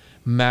why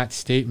Matt's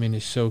statement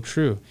is so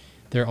true.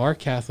 There are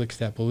Catholics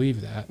that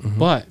believe that,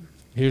 but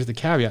here's the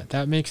caveat: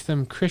 that makes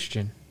them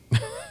Christian,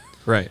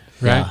 right?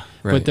 Yeah.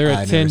 Right. but they're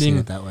I've never seen attending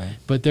it that way.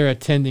 but they're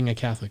attending a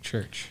Catholic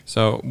church.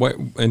 So,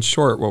 in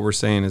short, what we're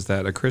saying is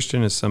that a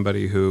Christian is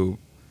somebody who,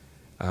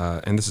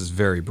 and this is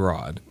very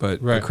broad,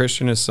 but Right. a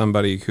Christian is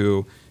somebody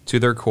who, to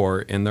their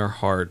core, in their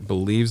heart,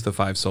 believes the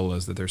five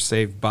solas, that they're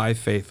saved by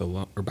faith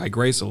alone, or by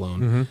grace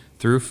alone,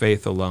 through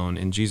faith alone,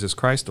 in Jesus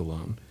Christ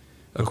alone,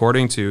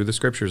 according to the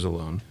Scriptures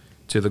alone,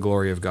 to the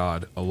glory of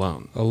God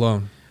alone.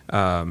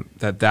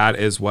 That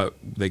is what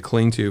they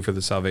cling to for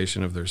the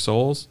salvation of their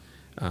souls.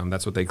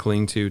 That's what they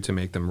cling to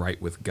make them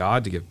right with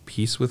God, to give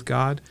peace with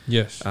God.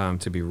 Yes.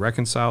 To be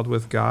reconciled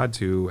with God,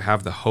 to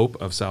have the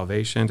hope of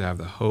salvation, to have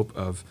the hope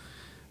of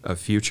a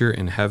future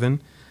in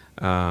heaven.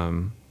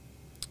 And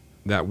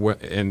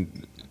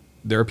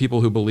there are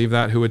people who believe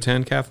that, who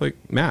attend Catholic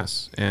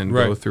Mass and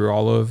go through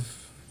all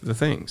of the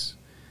things.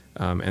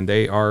 And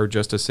they are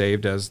just as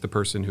saved as the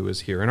person who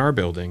is here in our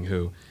building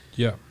who,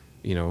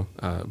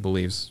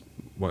 believes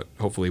what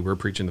hopefully we're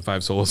preaching the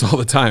five solas all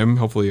the time.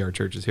 Hopefully our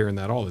church is hearing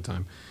that all the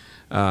time.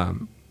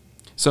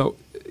 So,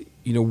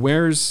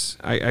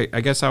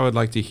 I guess I would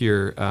like to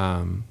hear,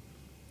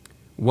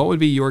 what would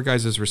be your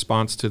guys'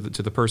 response to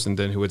the person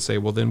then who would say,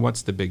 well, then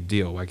what's the big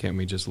deal? Why can't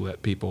we just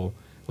let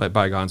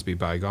bygones be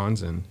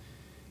bygones? And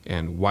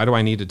why do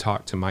I need to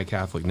talk to my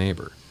Catholic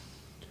neighbor?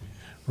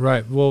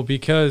 Right. Well,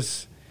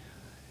 because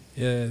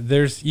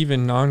there's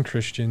even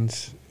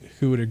non-Christians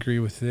who would agree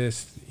with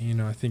this.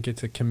 I think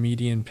it's a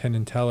comedian, Penn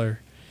and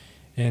Teller,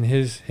 and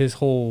his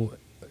whole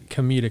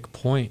comedic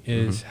point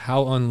is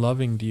how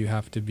unloving do you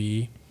have to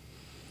be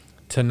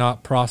to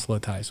not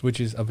proselytize, which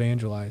is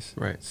evangelize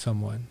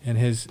someone. And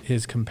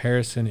his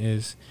comparison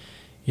is,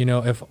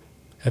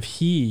 if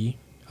he,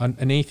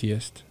 an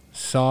atheist,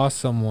 saw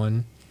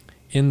someone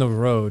in the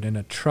road and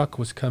a truck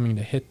was coming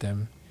to hit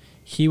them,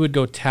 he would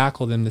go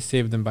tackle them to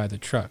save them by the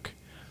truck,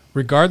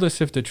 regardless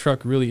if the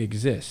truck really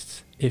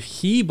exists. If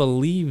he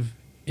believes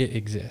it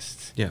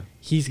exists,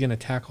 he's going to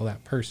tackle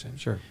that person.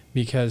 Sure.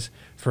 Because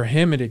for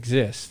him it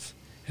exists,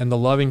 and the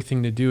loving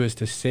thing to do is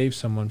to save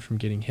someone from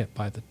getting hit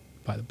by the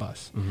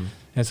bus.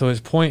 And so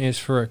his point is,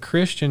 for a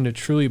Christian to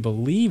truly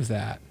believe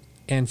that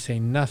and say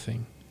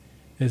nothing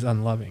is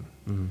unloving.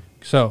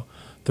 So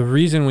the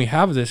reason we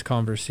have this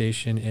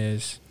conversation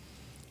is,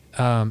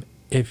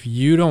 if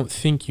you don't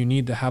think you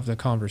need to have the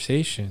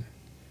conversation,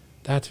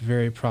 that's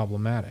very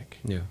problematic.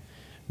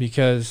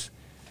 Because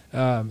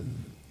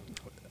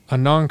a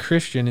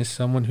non-Christian is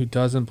someone who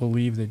doesn't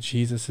believe that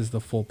Jesus is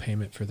the full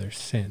payment for their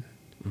sin,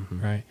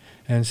 right?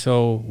 And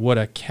so what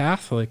a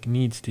Catholic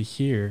needs to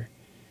hear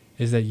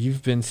is that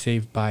you've been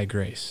saved by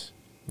grace.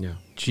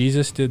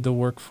 Jesus did the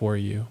work for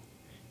you.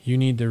 You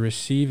need to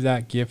receive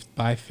that gift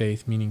by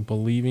faith, meaning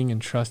believing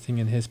and trusting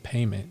in his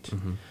payment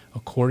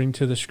according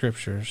to the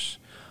Scriptures,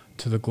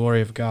 to the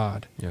glory of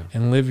God,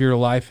 and live your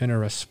life in a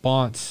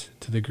response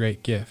to the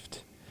great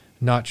gift,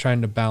 not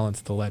trying to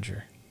balance the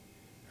ledger,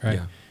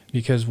 right?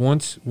 Because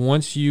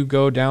once you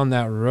go down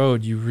that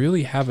road, you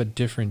really have a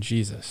different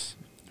Jesus,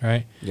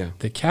 right?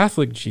 The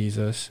Catholic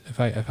Jesus, if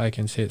I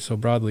can say it so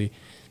broadly,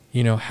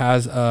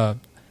 has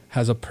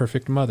a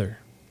perfect mother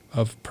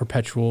of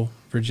perpetual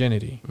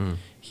virginity.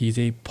 He's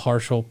a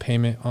partial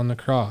payment on the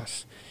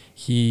cross.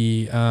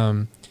 He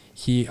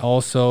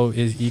also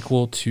is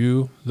equal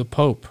to the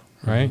Pope,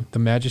 right? The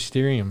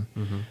magisterium.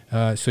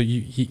 So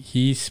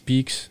he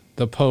speaks,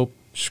 the Pope,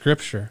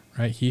 Scripture,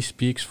 right? He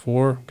speaks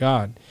for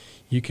God.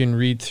 You can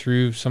read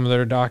through some of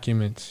their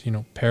documents,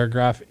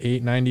 paragraph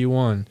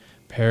 891,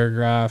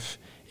 paragraph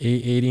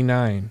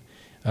 889,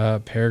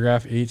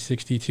 paragraph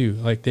 862.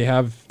 Like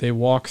they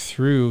walk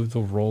through the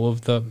role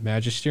of the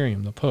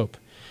magisterium, the Pope.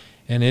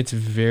 And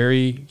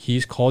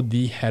he's called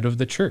the head of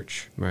the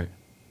church. Right.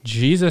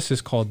 Jesus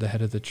is called the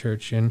head of the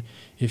church in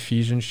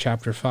Ephesians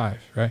chapter 5,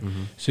 right?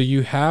 So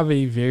you have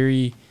a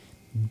very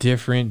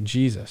different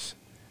Jesus,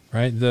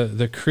 right?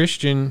 The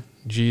Christian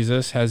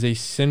Jesus has a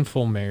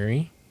sinful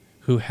Mary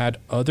who had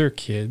other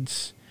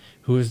kids,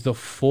 who is the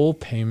full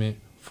payment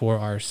for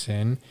our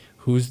sin,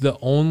 who's the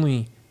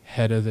only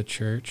head of the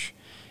church,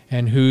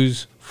 and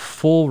whose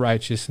full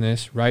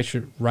righteousness, right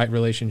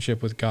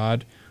relationship with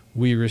God,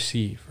 we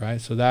receive,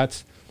 right? So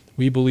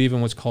we believe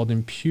in what's called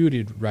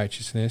imputed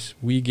righteousness.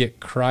 We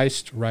get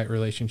Christ's right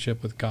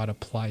relationship with God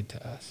applied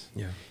to us.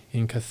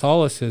 In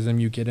Catholicism,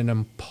 you get an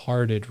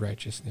imparted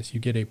righteousness. You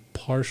get a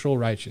partial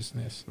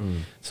righteousness.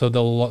 So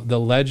the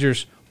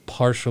ledger's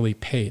partially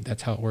paid.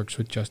 That's how it works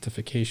with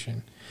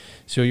justification.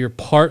 So you're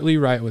partly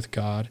right with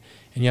God,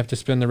 and you have to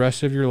spend the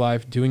rest of your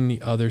life doing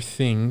the other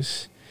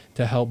things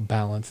to help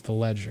balance the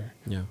ledger.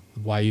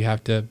 Why you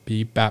have to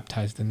be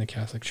baptized in the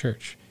Catholic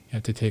Church. You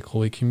have to take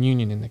Holy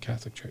Communion in the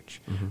Catholic Church,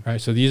 right?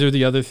 So these are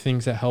the other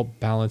things that help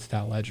balance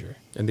that ledger.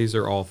 And these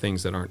are all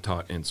things that aren't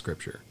taught in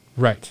Scripture.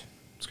 Right.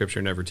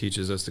 Scripture never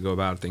teaches us to go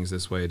about things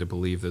this way, to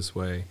believe this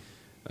way.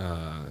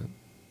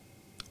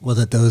 Well,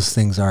 that those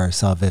things are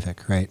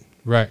salvific, right?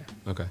 Right.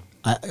 Okay.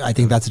 I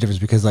think that's the difference,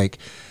 because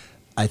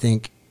I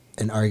think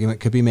an argument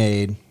could be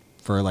made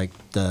for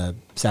the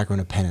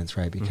sacrament of penance,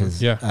 right?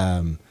 Because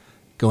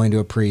going to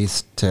a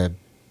priest to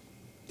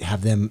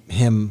have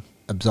him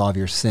absolve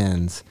your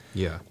sins.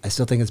 Yeah. I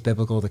still think it's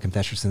biblical to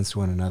confess your sins to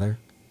one another,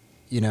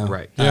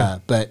 Right. Yeah.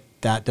 But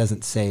that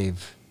doesn't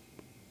save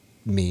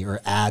me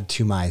or add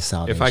to my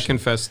salvation. If I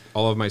confess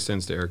all of my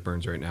sins to Eric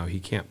Burns right now, he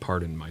can't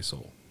pardon my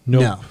soul.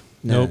 Nope.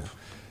 No.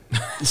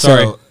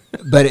 Sorry. So,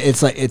 but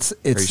it's like, it's,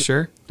 Are you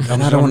sure?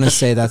 and I don't want to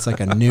say that's like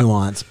a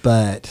nuance,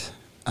 but,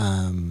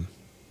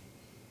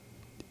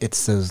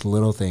 it's those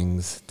little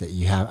things that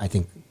you have, I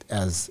think,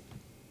 as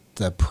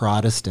the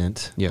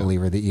Protestant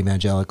believer, the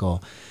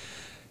evangelical,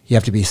 you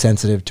have to be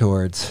sensitive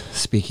towards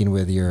speaking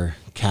with your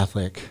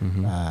Catholic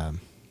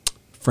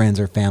friends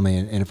or family.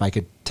 And if I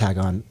could tag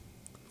on,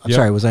 I'm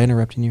sorry, was I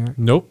interrupting you?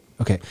 Nope.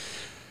 Okay.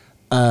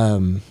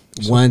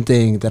 One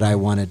thing that I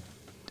wanted,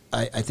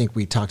 I think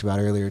we talked about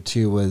earlier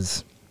too,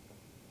 was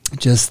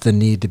just the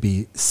need to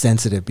be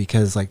sensitive,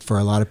 because like for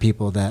a lot of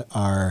people that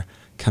are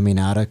coming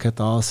out of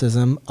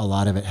Catholicism, a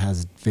lot of it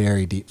has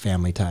very deep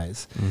family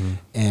ties.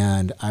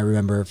 And I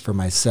remember for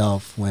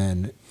myself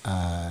when,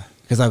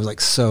 because I was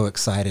like so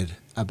excited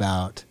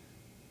about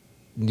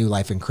new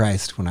life in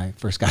Christ when I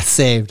first got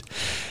saved.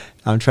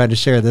 I'm trying to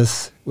share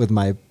this with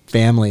my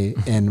family,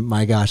 and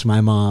my gosh, my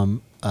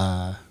mom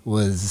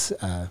was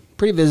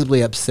pretty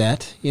visibly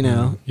upset, you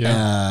know.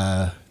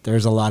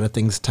 There's a lot of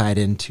things tied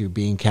into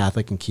being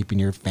Catholic and keeping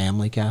your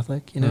family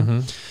Catholic, you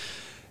know.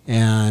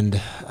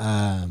 And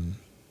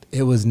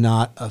it was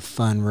not a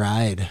fun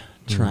ride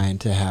trying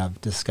to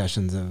have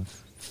discussions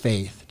of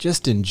faith,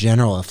 just in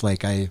general. If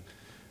like I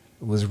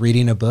was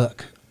reading a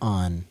book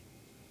on,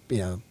 you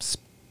know,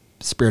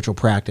 spiritual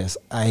practice,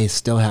 I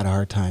still had a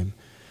hard time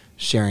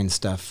sharing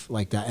stuff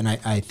like that. And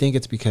I think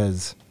it's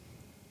because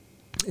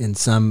in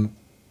some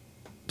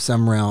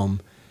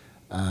realm,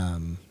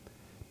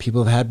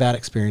 people have had bad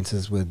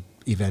experiences with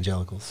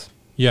evangelicals.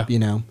 Yeah. You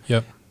know?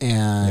 Yep.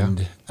 And,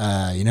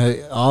 you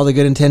know, all the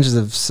good intentions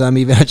of some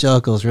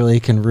evangelicals really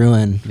can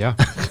ruin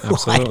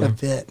quite a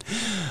bit.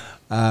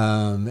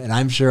 And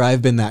I'm sure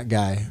I've been that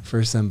guy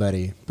for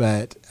somebody.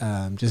 But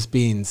just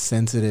being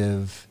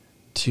sensitive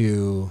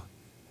to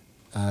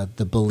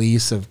the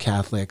beliefs of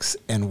Catholics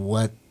and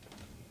what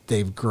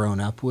they've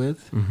grown up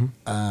with.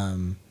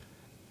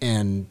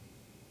 And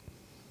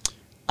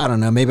I don't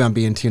know, maybe I'm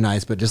being too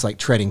nice, but just like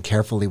treading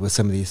carefully with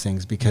some of these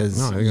things,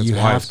 because you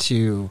have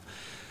to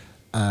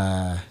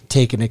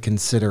take into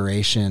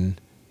consideration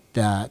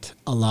that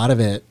a lot of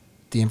it,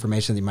 the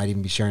information that you might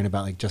even be sharing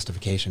about like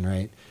justification,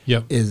 right?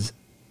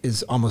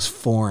 Is almost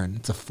foreign.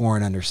 It's a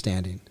foreign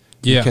understanding.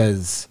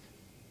 Because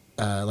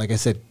like I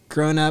said,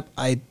 growing up,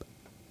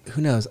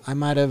 who knows, I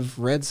might have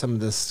read some of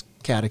this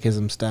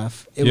catechism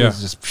stuff. It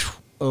was just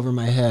over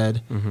my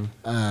head, you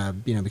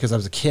know, because I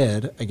was a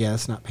kid, I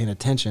guess, not paying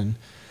attention.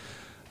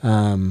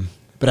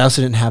 But I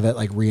also didn't have it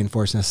like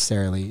reinforced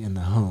necessarily in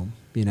the home,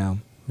 you know?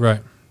 Right.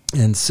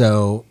 And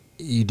so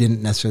you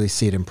didn't necessarily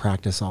see it in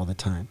practice all the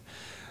time.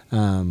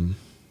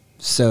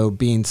 So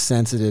being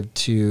sensitive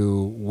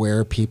to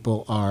where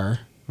people are,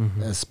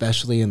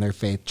 especially in their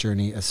faith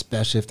journey,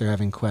 especially if they're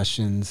having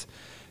questions,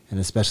 and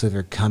especially if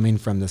they're coming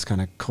from this kind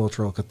of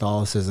cultural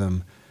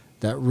Catholicism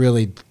that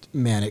really,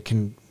 man, it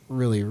can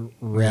really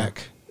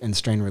wreck and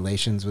strain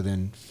relations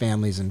within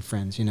families and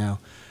friends, you know.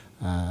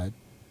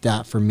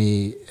 That for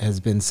me has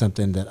been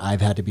something that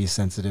I've had to be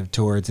sensitive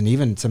towards, and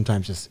even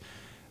sometimes just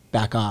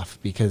back off,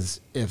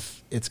 because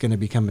if it's going to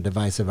become a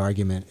divisive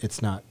argument,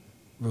 it's not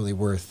really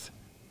worth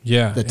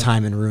the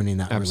time and ruining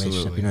that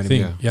relationship. You know what I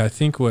mean? Yeah, I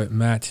think what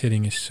Matt's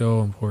hitting is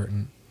so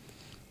important.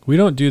 We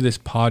don't do this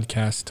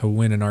podcast to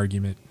win an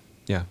argument.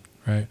 Yeah.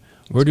 Right?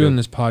 We're doing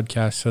this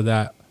podcast so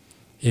that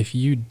if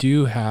you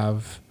do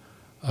have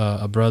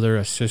a brother,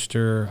 a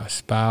sister, a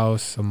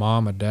spouse, a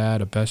mom, a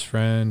dad, a best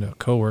friend, a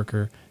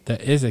coworker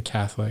that is a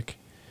Catholic,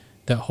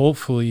 that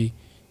hopefully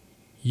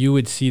you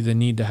would see the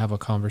need to have a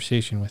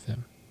conversation with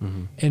them.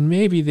 And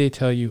maybe they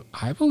tell you,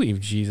 I believe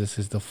Jesus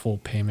is the full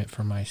payment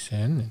for my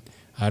sin. And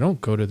I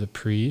don't go to the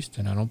priest,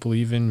 and I don't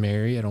believe in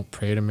Mary. I don't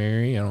pray to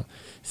Mary. I don't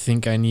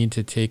think I need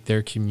to take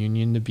their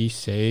communion to be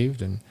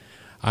saved. And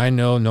I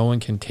know no one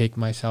can take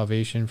my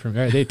salvation from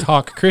Mary. They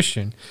talk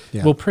Christian.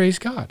 Well, praise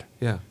God.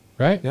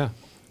 Right?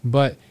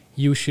 But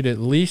you should at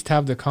least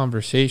have the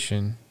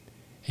conversation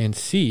and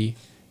see,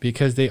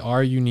 because they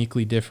are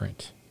uniquely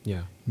different.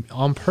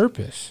 On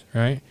purpose,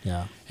 right?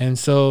 And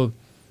so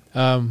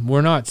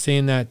we're not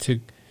saying that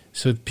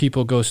so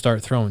people go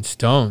start throwing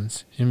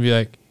stones and be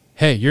like,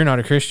 hey, you're not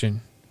a Christian,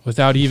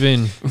 without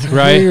even,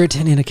 right? You're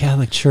attending a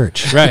Catholic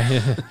church.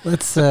 Right.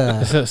 Let's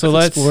let's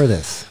explore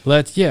this.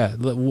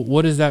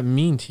 What does that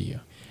mean to you?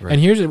 Right.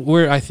 And here's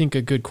where I think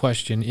a good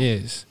question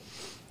is,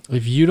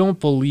 if you don't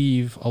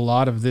believe a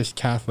lot of this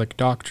Catholic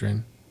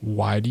doctrine,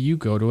 why do you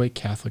go to a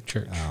Catholic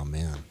church? Oh,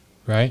 man.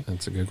 Right?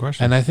 That's a good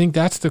question. And I think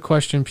that's the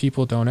question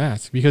people don't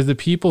ask, because the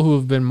people who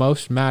have been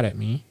most mad at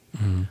me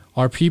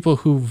are people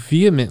who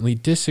vehemently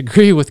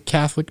disagree with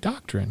Catholic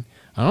doctrine.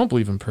 I don't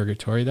believe in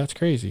purgatory. That's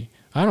crazy.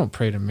 I don't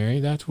pray to Mary.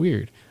 That's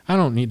weird. I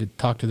don't need to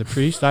talk to the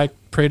priest. I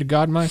pray to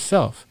God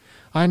myself.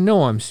 I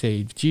know I'm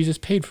saved. Jesus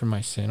paid for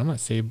my sin. I'm not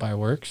saved by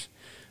works.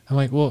 I'm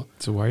like, well,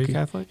 So why are you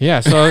Catholic? yeah.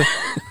 So,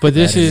 but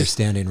this Bad is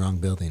understanding, wrong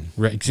building.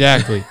 right,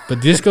 exactly.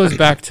 But this goes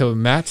back to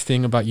Matt's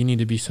thing about you need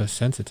to be so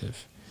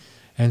sensitive,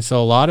 and so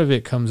a lot of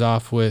it comes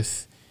off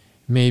with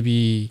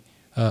maybe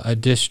a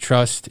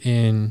distrust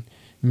in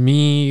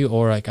me,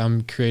 or like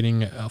I'm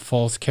creating a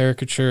false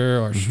caricature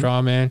or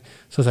straw man.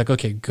 So it's like,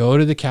 okay, go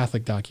to the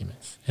Catholic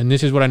documents. And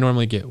this is what I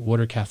normally get. What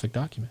are Catholic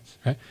documents,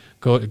 right?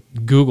 Go to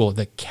Google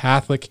the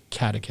Catholic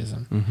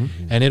Catechism,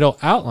 and it'll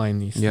outline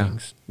these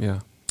things.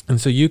 Yeah. And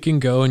so you can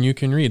go and you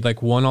can read.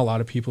 Like, one a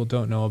lot of people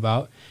don't know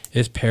about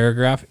is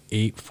paragraph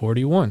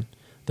 841,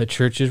 the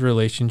church's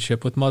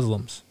relationship with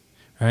Muslims,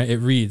 right? It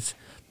reads,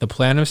 the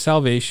plan of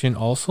salvation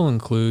also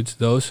includes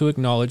those who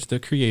acknowledge the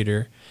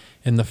Creator,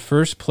 in the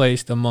first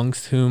place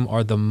amongst whom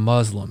are the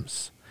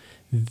Muslims.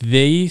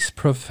 They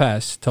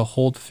profess to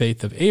hold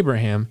faith of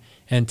Abraham,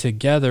 and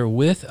together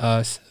with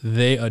us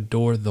they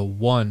adore the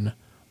one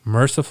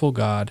merciful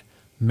God,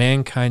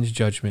 mankind's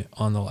judgment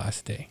on the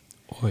last day.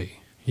 Oy.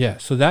 Yeah,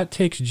 so that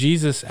takes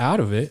Jesus out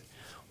of it.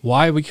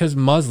 Why? Because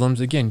Muslims,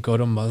 again, go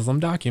to Muslim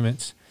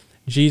documents.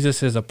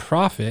 Jesus is a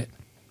prophet,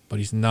 but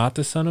he's not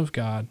the Son of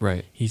God.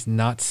 Right. He's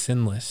not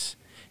sinless.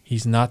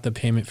 He's not the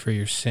payment for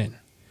your sin.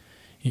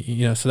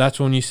 You know, so that's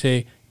when you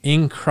say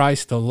in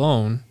Christ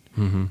alone,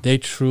 they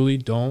truly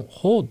don't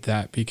hold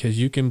that, because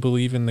you can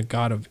believe in the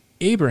God of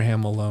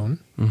Abraham alone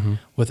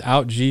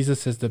without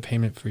Jesus as the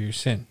payment for your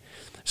sin.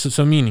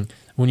 So meaning,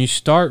 when you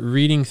start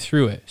reading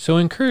through it, so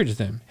encourage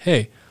them,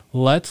 hey,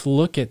 let's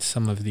look at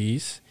some of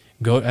these.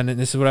 Go, and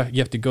this is what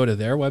you have to go to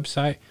their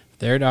website,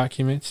 their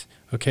documents.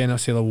 Okay, and they'll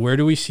say, well, where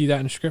do we see that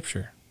in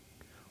Scripture?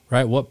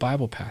 Right? What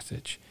Bible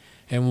passage?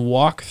 And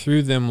walk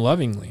through them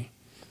lovingly,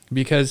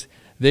 because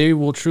they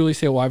will truly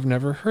say, well, I've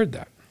never heard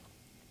that.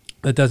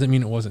 That doesn't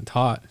mean it wasn't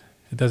taught.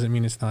 It doesn't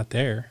mean it's not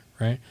there,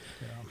 right?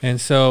 Yeah.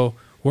 And so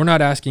we're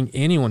not asking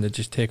anyone to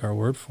just take our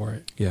word for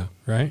it. Yeah.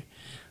 Right?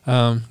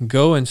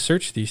 Go and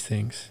search these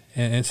things.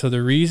 And so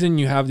the reason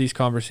you have these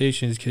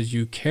conversations is because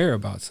you care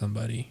about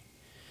somebody,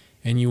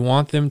 and you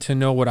want them to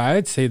know what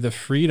I'd say, the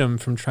freedom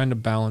from trying to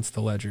balance the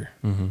ledger.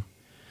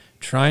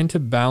 Trying to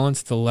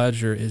balance the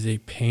ledger is a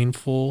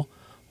painful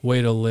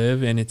way to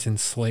live, and it's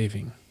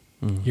enslaving.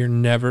 You're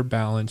never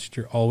balanced.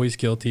 You're always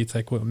guilty. It's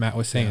like what Matt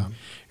was saying. Yeah.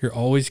 You're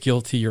always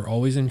guilty. You're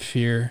always in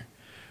fear,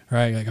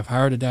 right? Like, if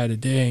I were to die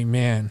today,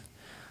 man,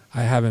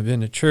 I haven't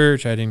been to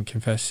church. I didn't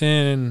confess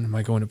sin. Am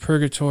I going to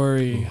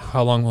purgatory?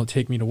 How long will it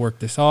take me to work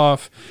this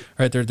off?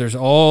 Right? There's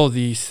all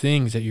these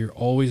things that you're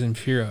always in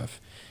fear of.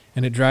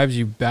 And it drives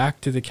you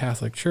back to the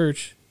Catholic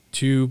Church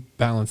to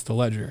balance the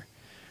ledger,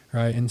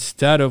 right?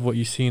 Instead of what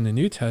you see in the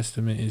New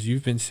Testament is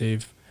you've been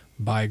saved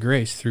by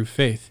grace through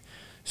faith.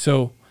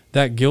 So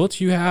that guilt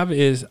you have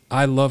is,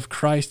 I love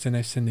Christ and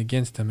I sinned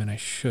against him and I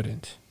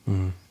shouldn't.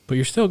 But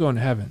you're still going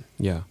to heaven.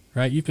 Yeah.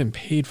 Right? You've been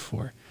paid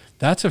for.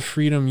 That's a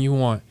freedom you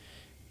want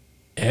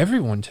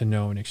everyone to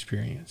know and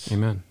experience.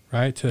 Amen.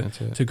 Right?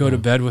 To go to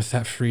bed with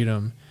that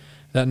freedom,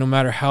 that no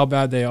matter how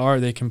bad they are,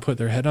 they can put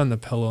their head on the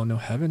pillow and know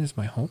heaven is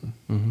my home.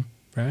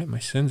 Right? My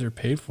sins are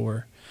paid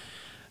for.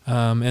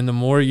 And the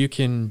more you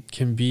can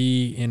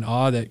be in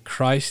awe that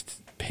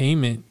Christ's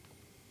payment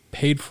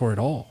paid for it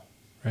all.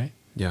 Right?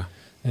 Yeah.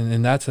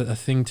 And that's a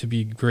thing to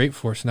be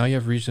grateful for. So now you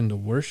have reason to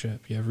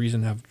worship. You have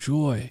reason to have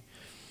joy.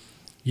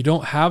 You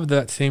don't have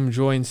that same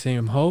joy and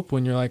same hope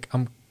when you're like,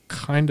 I'm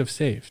kind of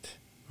saved.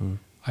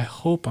 I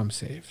hope I'm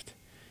saved.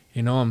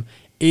 You know, I'm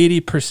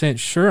 80%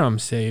 sure I'm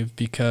saved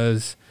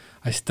because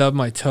I stubbed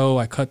my toe.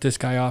 I cut this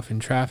guy off in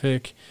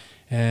traffic.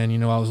 And, you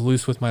know, I was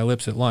loose with my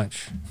lips at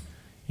lunch.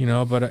 You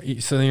know, but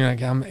so then you're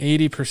like, I'm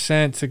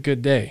 80%. It's a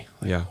good day.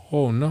 Like, yeah.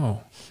 Oh,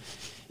 no.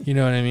 You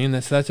know what I mean?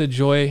 That's a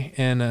joy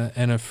and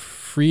a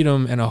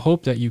freedom and a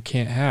hope that you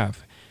can't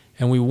have,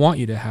 and we want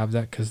you to have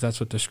that because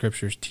that's what the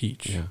Scriptures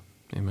teach. Yeah,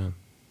 amen.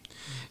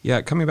 Yeah,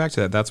 coming back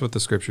to that, that's what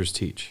the Scriptures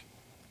teach.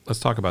 Let's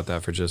talk about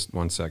that for just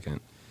 1 second.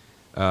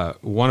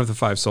 One of the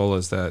 5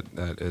 solas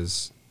that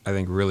is, I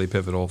think, really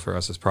pivotal for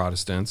us as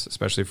Protestants,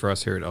 especially for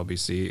us here at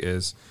LBC,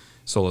 is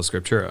sola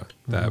scriptura,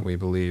 that we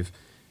believe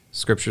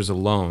Scriptures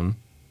alone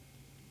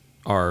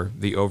are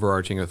the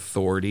overarching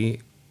authority.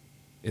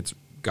 It's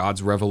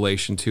God's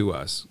revelation to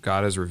us.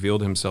 God has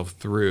revealed himself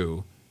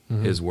through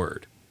his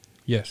word.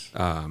 Yes.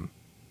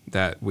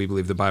 That we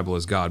believe the Bible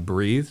is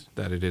God-breathed,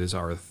 that it is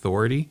our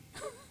authority.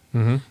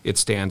 It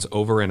stands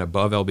over and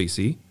above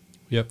LBC.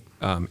 Yep.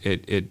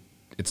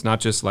 It's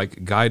not just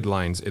like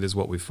guidelines, it is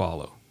what we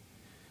follow.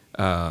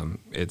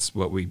 It's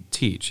what we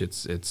teach.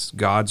 It's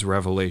God's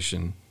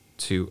revelation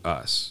to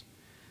us.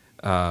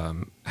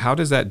 How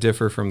does that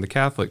differ from the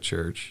Catholic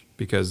Church?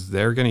 Because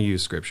they're going to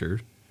use Scripture.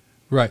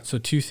 Right. So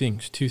two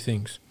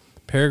things.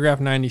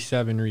 Paragraph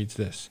 97 reads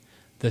this: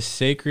 the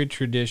sacred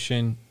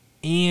tradition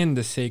and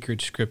the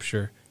sacred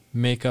Scripture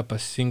make up a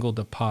single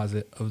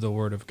deposit of the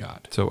Word of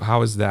God. So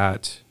how is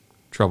that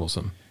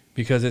troublesome?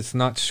 Because it's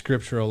not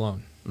Scripture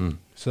alone.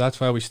 So that's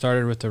why we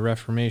started with the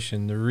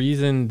Reformation. The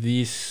reason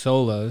these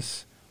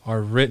solas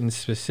are written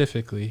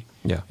specifically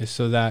is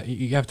so that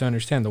you have to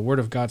understand the Word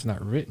of God's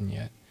not written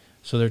yet.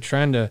 So they're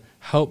trying to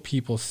help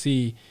people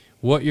see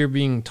what you're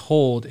being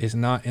told is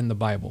not in the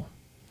Bible.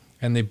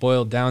 And they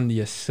boil down the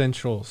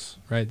essentials,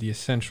 right? The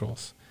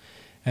essentials.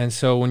 And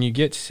so when you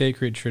get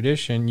sacred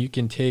tradition, you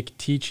can take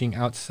teaching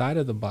outside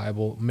of the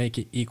Bible, make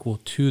it equal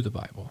to the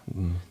Bible.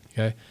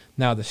 Okay.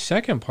 Now, the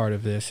second part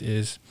of this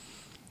is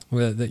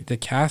the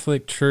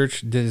Catholic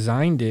Church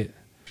designed it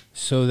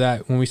so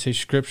that when we say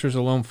scriptures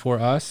alone for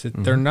us,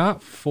 they're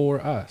not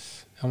for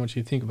us. I want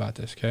you to think about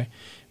this, okay?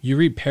 You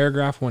read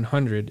paragraph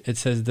 100, it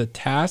says, the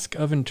task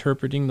of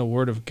interpreting the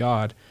Word of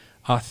God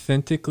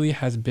authentically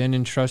has been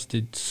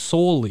entrusted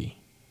solely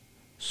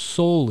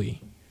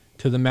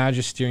to the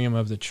magisterium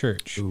of the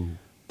Church. Ooh.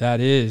 That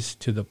is,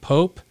 to the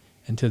Pope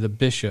and to the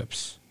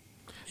bishops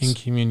in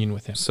communion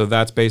with him. So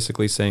that's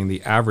basically saying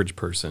the average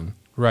person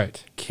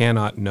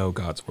cannot know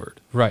God's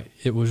Word. Right.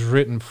 It was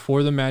written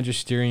for the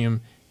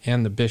magisterium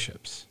and the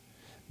bishops.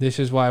 This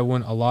is why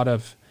when a lot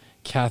of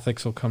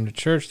Catholics will come to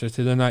church,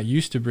 they're not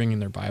used to bringing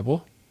their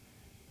Bible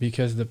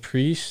because the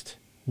priest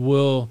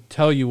will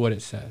tell you what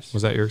it says.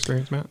 Was that your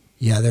experience, Matt?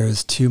 Yeah, there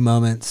was 2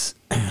 moments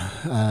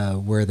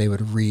where they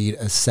would read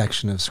a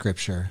section of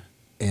Scripture,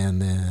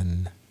 and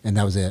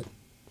that was it.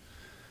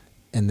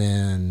 And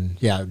then,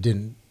 I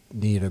didn't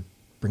need to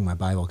bring my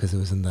Bible because it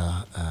was in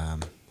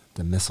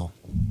the missal.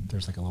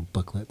 There's like a little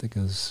booklet that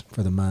goes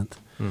for the month.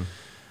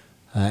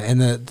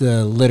 And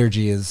the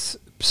liturgy is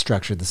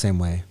structured the same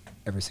way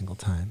every single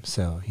time.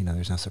 So,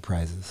 there's no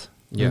surprises.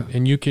 Yeah.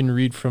 And you can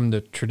read from the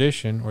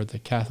tradition or the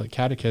Catholic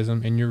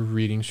catechism and you're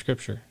reading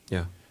Scripture.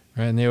 Yeah.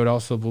 Right? And they would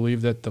also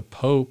believe that the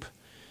Pope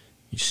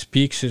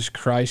speaks as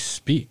Christ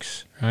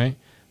speaks, right?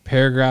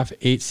 Paragraph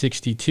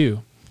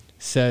 862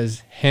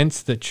 says,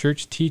 hence the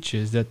Church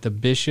teaches that the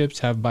bishops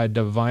have by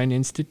divine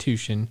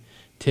institution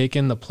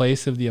taken the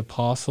place of the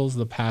apostles,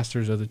 the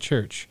pastors of the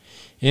Church,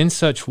 in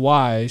such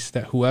wise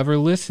that whoever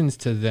listens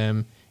to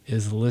them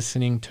is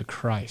listening to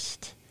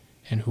Christ,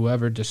 and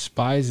whoever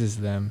despises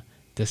them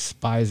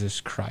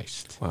despises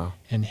Christ. Wow.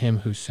 And him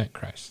who sent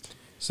Christ.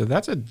 So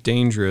that's a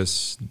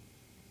dangerous...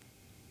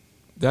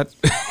 That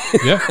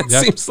yeah.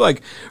 seems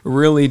like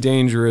really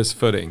dangerous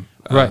footing.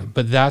 Right,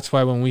 but that's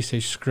why when we say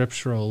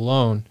Scripture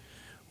alone,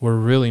 we're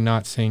really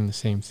not saying the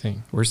same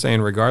thing. We're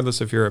saying regardless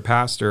if you're a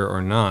pastor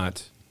or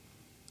not,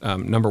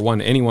 number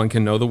one, anyone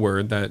can know the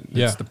Word, that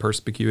it's the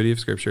perspicuity of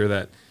Scripture,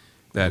 that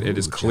it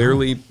is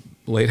clearly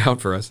laid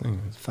out for us.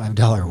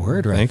 $5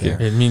 word right Thank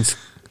there. you. It means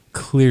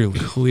clearly.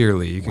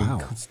 Clearly. You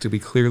can, to be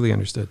clearly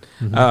understood.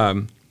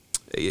 But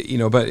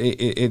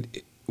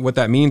what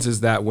that means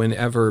is that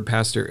whenever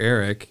Pastor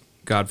Eric,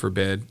 God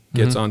forbid,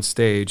 gets on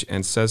stage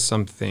and says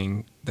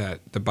something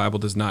that the Bible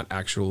does not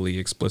actually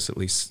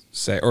explicitly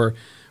say, or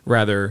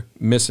rather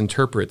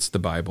misinterprets the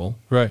Bible,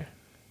 right?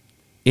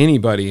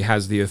 Anybody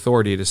has the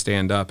authority to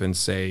stand up and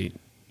say,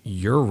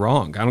 you're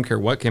wrong. I don't care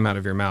what came out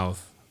of your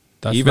mouth.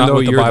 That's Even not though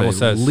what the you're Bible the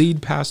says.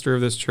 Lead pastor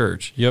of this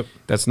church. Yep.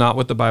 That's not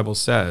what the Bible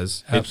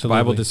says. Absolutely. If the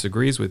Bible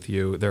disagrees with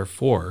you,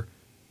 therefore,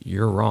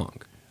 you're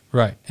wrong.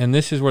 Right. And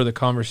this is where the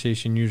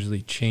conversation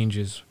usually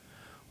changes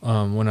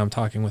when I'm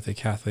talking with a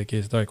Catholic,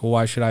 is like, well,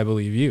 why should I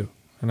believe you?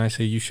 And I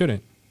say, you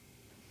shouldn't.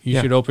 You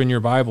should open your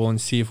Bible and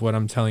see if what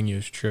I'm telling you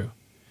is true.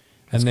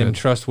 And then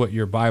trust what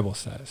your Bible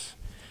says.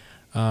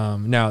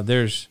 Now,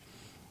 there's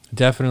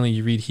definitely,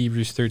 you read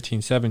Hebrews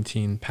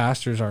 13:17,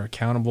 pastors are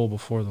accountable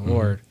before the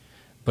Lord.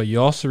 But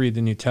you also read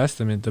the New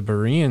Testament, the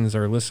Bereans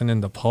are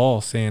listening to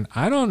Paul saying,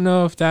 I don't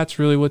know if that's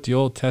really what the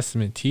Old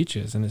Testament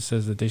teaches. And it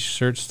says that they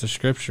searched the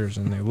Scriptures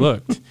and they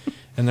looked.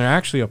 And they're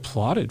actually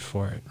applauded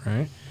for it,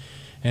 right?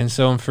 And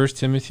so in 1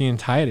 Timothy and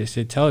Titus,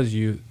 it tells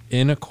you,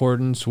 in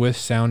accordance with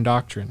sound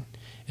doctrine.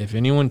 If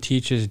anyone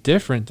teaches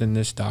different than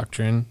this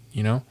doctrine,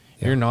 you're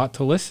not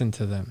to listen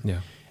to them.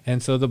 Yeah.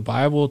 And so the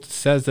Bible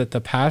says that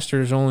the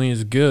pastor is only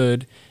as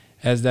good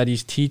as that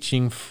he's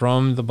teaching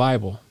from the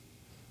Bible,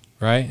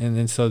 right?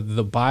 And so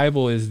the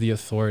Bible is the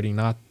authority,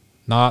 not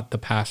the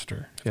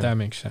pastor, if that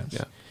makes sense.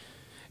 Yeah.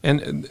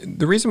 And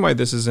the reason why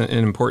this is an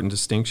important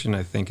distinction,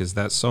 I think, is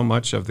that so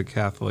much of the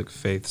Catholic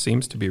faith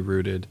seems to be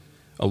rooted,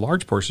 a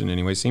large portion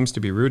anyway, seems to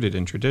be rooted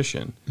in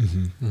tradition.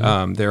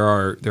 There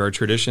are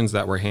traditions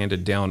that were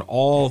handed down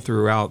all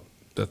throughout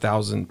the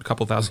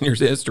couple thousand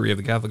years of history of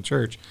the Catholic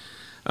Church.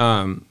 We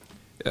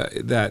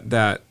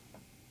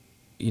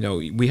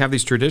have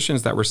these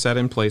traditions that were set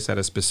in place at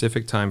a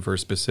specific time for a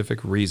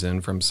specific reason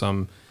from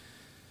some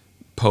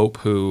pope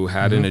who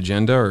had an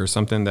agenda or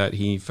something that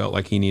he felt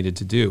like he needed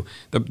to do.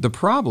 The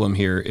problem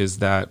here is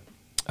that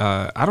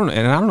I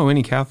don't know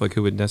any Catholic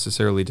who would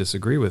necessarily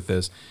disagree with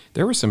this.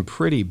 There were some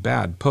pretty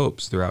bad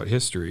popes throughout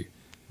history.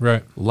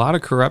 Right. A lot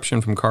of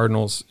corruption from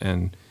cardinals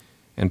and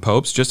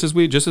popes, just as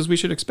we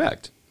should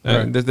expect.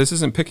 Right. This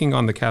isn't picking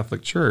on the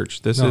Catholic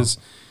Church. This is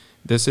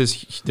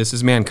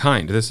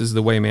mankind. This is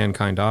the way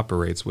mankind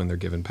operates when they're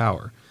given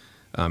power.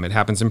 It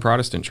happens in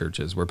Protestant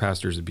churches where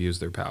pastors abuse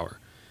their power,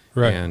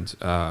 right, and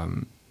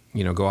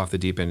go off the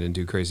deep end and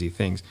do crazy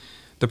things.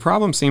 The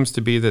problem seems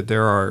to be that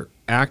there are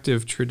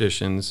active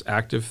traditions,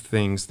 active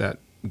things that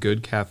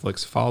good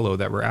Catholics follow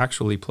that were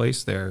actually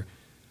placed there,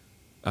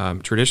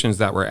 traditions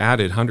that were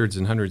added hundreds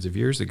and hundreds of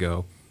years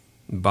ago,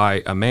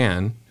 by a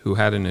man who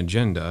had an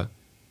agenda,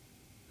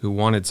 who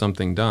wanted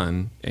something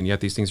done, and yet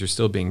these things are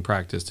still being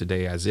practiced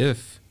today as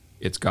if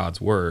it's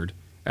God's word,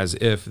 as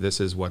if this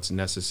is what's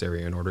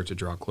necessary in order to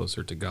draw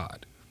closer to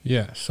God.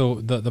 Yeah, so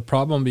the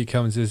problem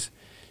becomes is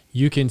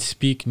you can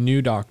speak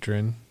new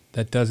doctrine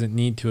that doesn't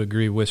need to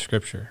agree with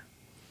Scripture.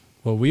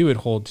 What we would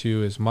hold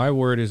to is my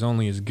word is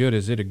only as good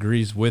as it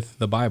agrees with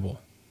the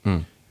Bible,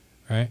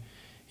 right?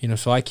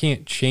 So I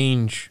can't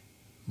change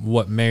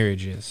what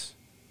marriage is,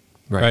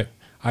 right?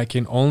 I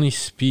can only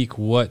speak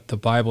what the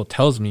Bible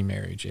tells me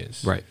marriage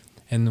is. Right.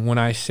 And when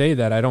I say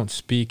that, I don't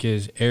speak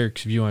as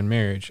Eric's view on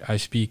marriage. I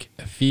speak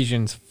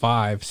Ephesians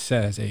 5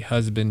 says a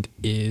husband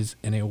is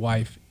and a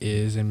wife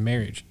is and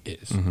marriage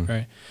is,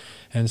 right?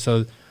 And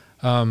so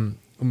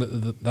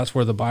that's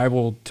where the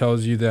Bible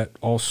tells you that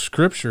all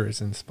Scripture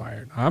is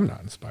inspired. I'm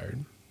not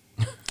inspired.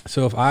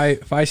 So if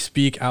I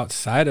speak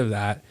outside of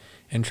that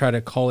and try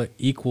to call it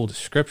equal to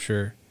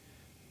Scripture,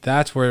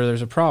 that's where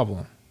there's a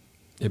problem.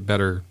 It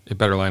better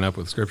line up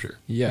with Scripture.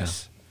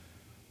 Yes.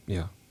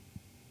 Yeah.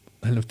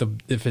 And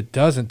if it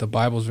doesn't, the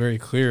Bible's very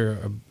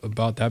clear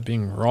about that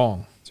being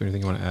wrong. Is there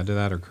anything you want to add to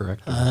that or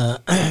correct?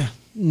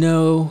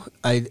 No,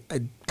 a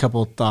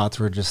couple thoughts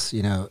were just,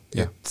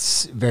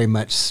 it's very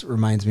much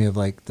reminds me of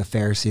like the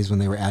Pharisees when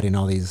they were adding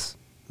all these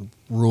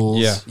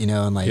rules,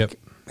 and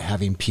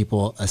having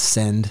people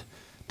ascend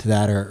to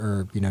that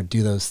or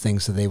do those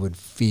things so they would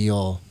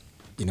feel,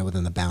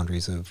 within the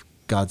boundaries of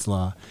God's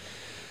law.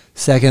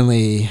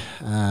 Secondly,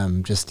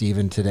 just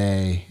even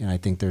today, and I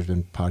think there's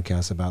been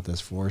podcasts about this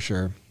for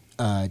sure,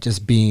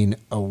 just being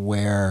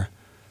aware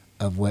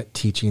of what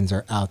teachings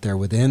are out there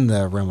within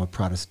the realm of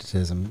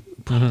Protestantism.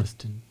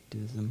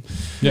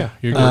 Yeah,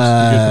 you're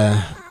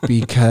good.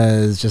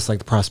 Because just like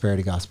the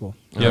prosperity gospel,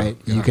 right?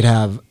 You could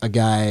have a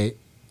guy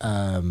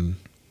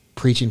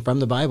preaching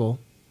from the Bible,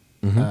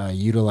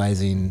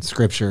 utilizing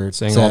Scripture,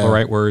 saying all the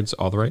right words,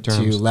 all the right terms,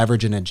 to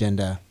leverage an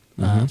agenda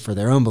for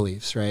their own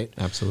beliefs, right?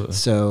 Absolutely.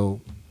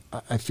 So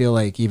I feel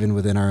like even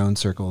within our own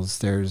circles,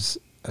 there's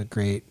a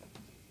great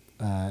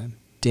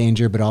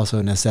danger, but also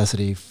a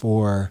necessity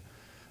for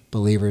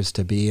believers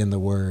to be in the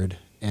Word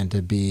and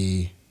to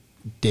be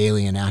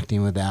daily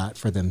enacting with that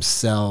for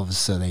themselves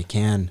so they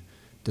can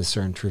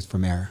discern truth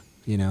from error,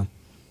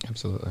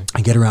 Absolutely.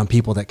 And get around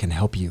people that can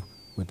help you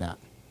with that.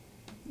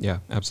 Yeah,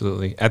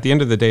 absolutely. At the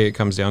end of the day, it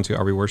comes down to,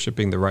 are we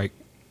worshiping the right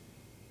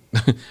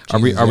are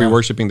we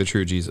worshiping the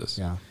true Jesus?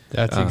 Yeah.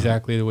 That's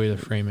exactly the way to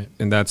frame it.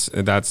 And that's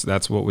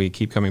what we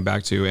keep coming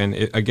back to. And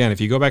again,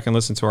 if you go back and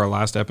listen to our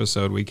last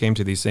episode, we came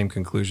to these same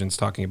conclusions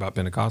talking about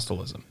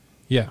Pentecostalism.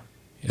 Yeah.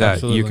 That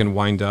absolutely. You can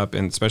wind up,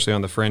 and especially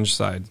on the fringe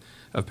side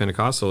of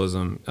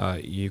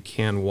Pentecostalism, you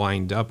can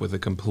wind up with a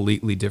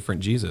completely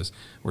different Jesus.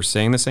 We're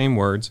saying the same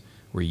words,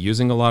 we're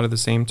using a lot of the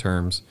same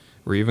terms,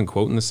 we're even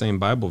quoting the same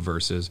Bible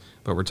verses,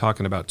 but we're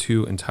talking about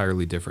two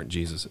entirely different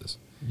Jesuses.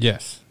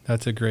 Yes,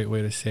 that's a great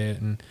way to say it.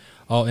 And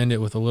I'll end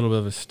it with a little bit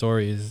of a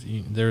story.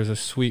 There was a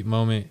sweet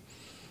moment,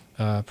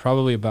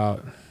 probably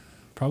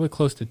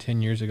close to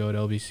 10 years ago at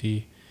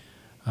LBC.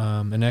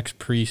 An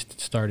ex-priest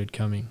started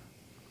coming,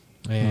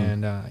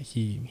 and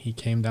he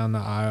came down the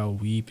aisle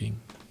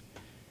weeping.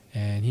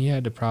 And he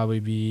had to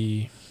probably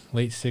be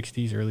late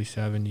 60s, early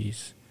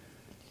 70s.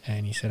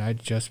 And he said, I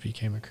just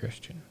became a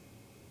Christian.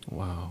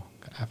 Wow.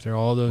 After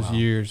all those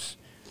years,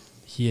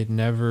 he had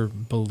never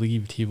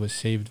believed he was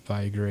saved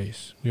by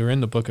grace. We were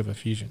in the book of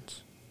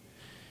Ephesians.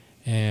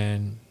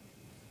 And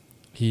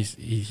he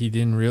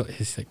didn't realize,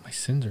 he's like, my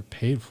sins are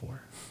paid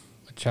for.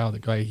 A child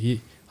of God,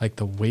 like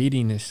the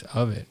weightiness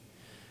of it.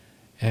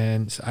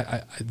 And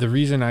so the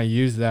reason I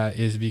use that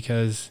is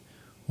because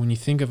when you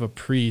think of a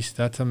priest,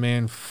 that's a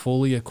man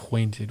fully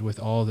acquainted with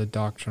all the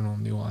doctrinal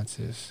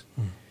nuances.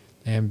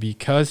 And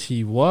because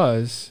he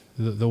was,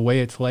 the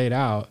way it's laid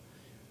out,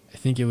 I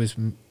think it was,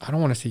 I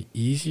don't want to say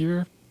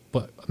easier,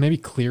 but maybe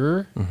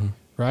clearer,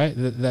 right?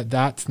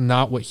 That's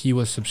not what he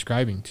was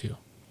subscribing to.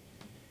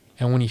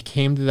 And when he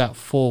came to that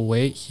full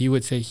weight, he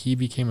would say he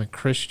became a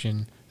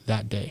Christian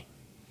that day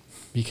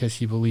because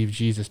he believed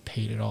Jesus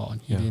paid it all,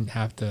 and he didn't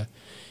have to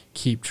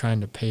keep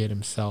trying to pay it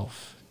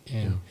himself.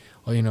 And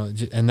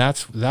and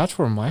that's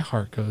where my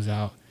heart goes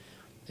out,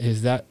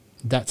 is that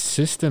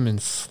system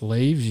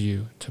enslaves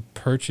you to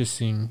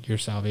purchasing your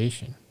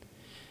salvation.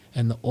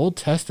 And the Old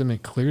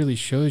Testament clearly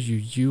shows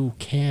you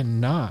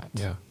cannot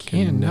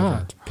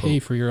pay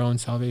for your own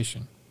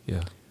salvation.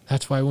 Yeah.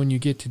 That's why when you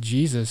get to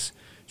Jesus,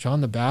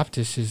 John the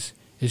Baptist is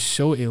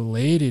so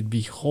elated.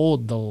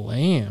 Behold, the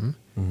Lamb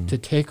to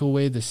take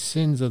away the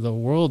sins of the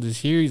world is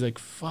here. He's like,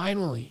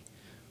 finally,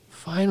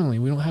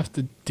 we don't have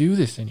to do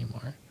this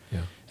anymore.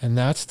 Yeah. And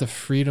that's the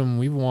freedom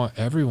we want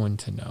everyone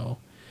to know.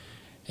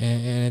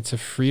 And it's a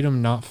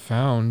freedom not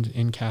found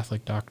in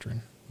Catholic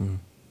doctrine.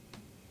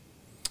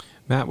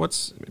 Matt,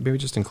 maybe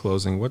just in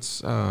closing,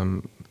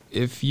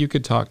 if you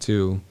could talk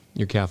to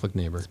your Catholic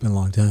neighbor? It's been a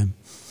long time.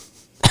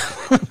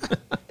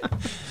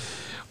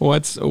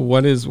 What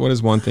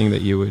is one thing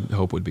that you would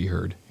hope would be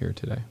heard here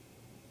today?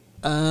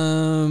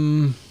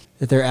 That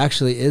there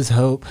actually is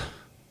hope,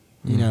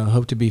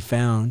 hope to be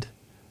found.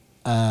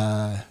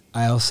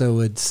 I also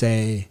would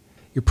say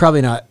you're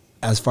probably not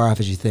as far off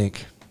as you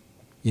think,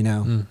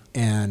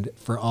 and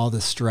for all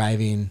the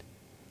striving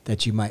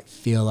that you might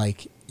feel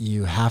like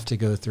you have to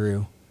go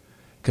through.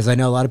 Because I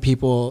know a lot of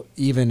people,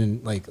 even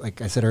in,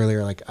 like I said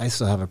earlier, like I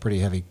still have a pretty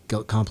heavy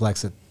guilt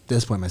complex at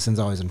this point. My sin's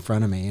always in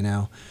front of me,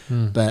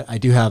 but I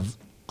do have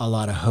a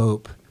lot of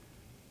hope,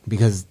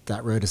 because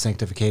that road to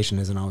sanctification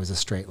isn't always a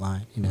straight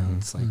line.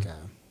 It's like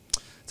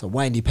it's a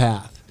windy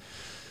path.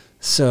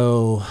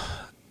 So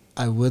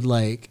I would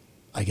like,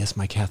 I guess,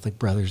 my Catholic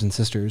brothers and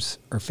sisters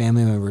or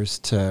family members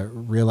to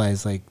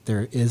realize like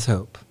there is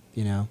hope,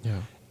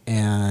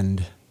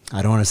 and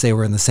I don't want to say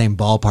we're in the same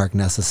ballpark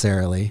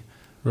necessarily,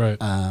 right?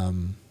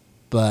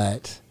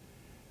 But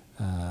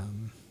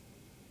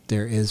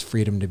there is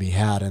freedom to be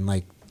had, and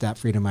like that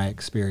freedom I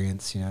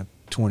experienced,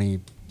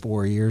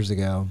 24 years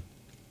ago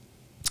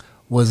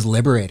was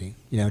liberating.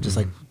 Just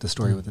like the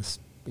story with this,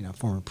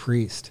 former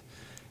priest,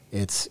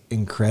 it's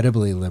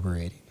incredibly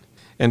liberating.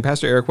 And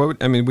Pastor Eric,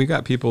 we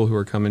got people who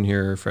are coming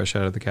here fresh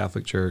out of the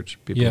Catholic Church,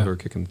 people who are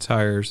kicking the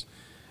tires.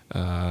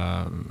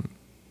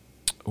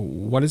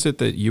 What is it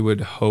that you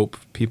would hope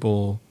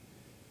people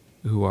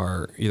who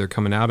are either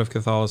coming out of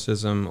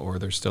Catholicism or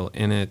they're still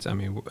in it?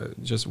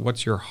 Just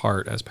what's your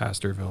heart as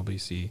pastor of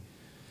LBC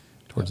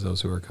towards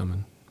those who are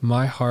coming?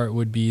 My heart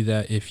would be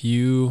that if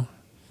you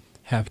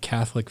have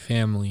Catholic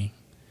family,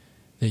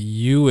 that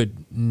you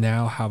would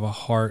now have a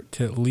heart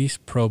to at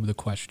least probe the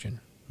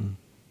question.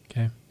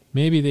 Okay?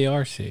 Maybe they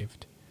are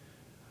saved,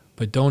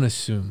 but don't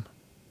assume.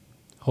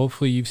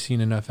 Hopefully you've seen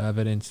enough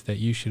evidence that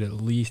you should at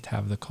least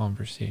have the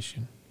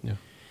conversation. Yeah.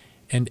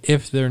 And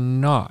if they're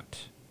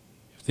not,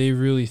 if they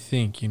really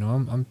think,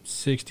 I'm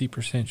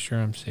 60% sure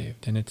I'm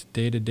saved, and it's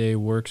day-to-day,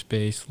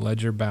 works-based,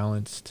 ledger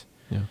balanced,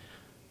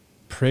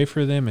 pray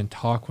for them and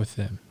talk with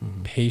them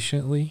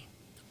patiently,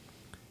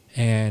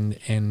 and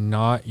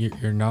not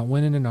you're not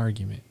winning an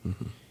argument.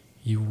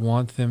 You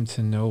want them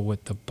to know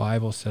what the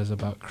Bible says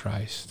about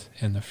Christ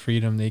and the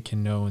freedom they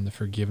can know and the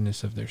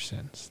forgiveness of their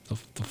sins, the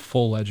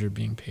full ledger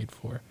being paid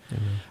for.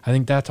 I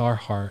think that's our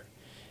heart,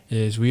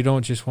 is we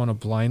don't just want to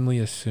blindly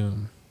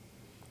assume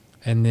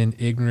and then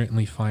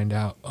ignorantly find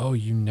out, oh,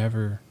 you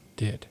never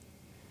did.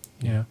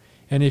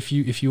 And if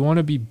you want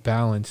to be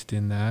balanced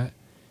in that,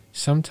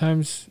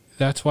 sometimes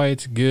that's why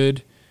it's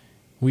good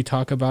we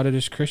talk about it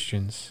as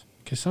Christians,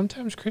 because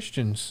sometimes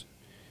Christians,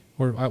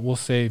 or I will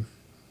say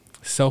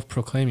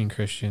self-proclaiming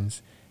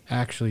Christians,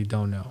 actually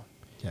don't know.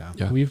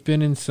 We've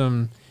been in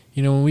some,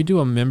 when we do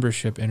a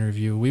membership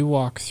interview, we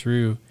walk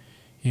through,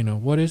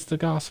 what is the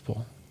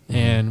gospel?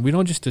 And we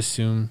don't just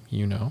assume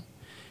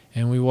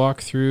and we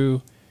walk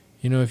through,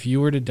 if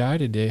you were to die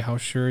today, how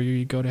sure are you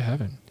you'd go to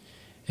heaven?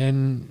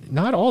 And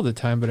not all the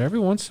time, but every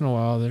once in a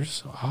while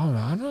there's,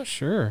 I'm not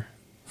sure.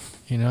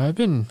 I've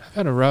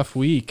had a rough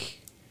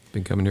week.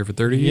 Been coming here for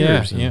 30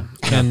 years. Yeah.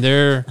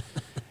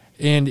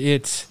 And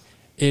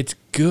it's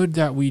good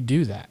that we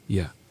do that.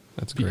 Yeah,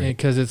 that's great.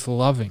 Because it's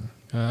loving.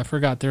 I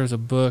forgot there's a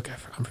book,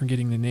 I'm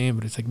forgetting the name,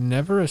 but it's like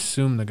never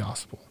assume the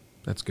gospel.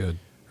 That's good.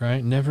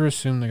 Right? Never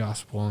assume the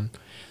gospel. And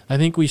I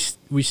think we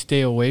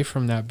stay away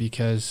from that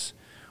because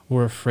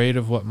we're afraid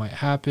of what might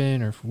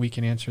happen, or if we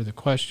can answer the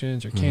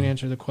questions or can't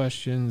answer the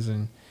questions.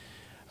 And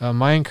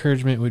my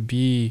encouragement would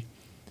be,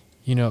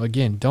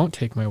 again, don't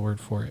take my word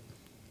for it.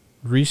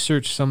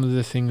 Research some of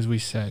the things we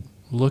said.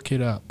 Look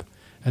it up.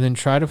 And then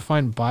try to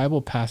find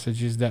Bible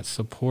passages that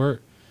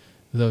support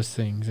those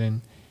things.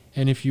 And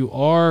if you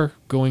are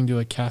going to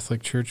a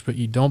Catholic church but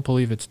you don't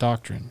believe its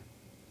doctrine,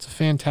 it's a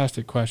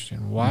fantastic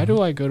question. Why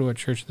do I go to a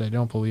church that I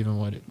don't believe in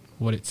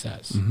what it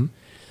says?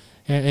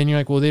 And you're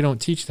like, well, they don't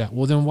teach that.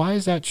 Well, then why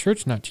is that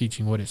church not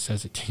teaching what it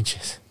says it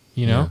teaches?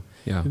 Yeah.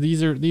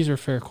 These are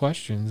fair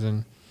questions,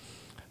 and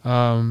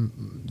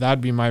that'd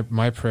be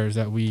my prayers,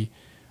 that we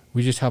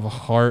just have a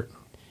heart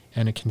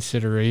and a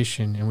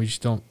consideration, and we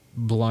just don't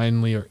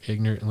blindly or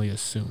ignorantly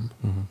assume.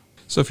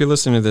 So if you're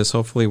listening to this,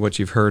 hopefully what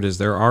you've heard is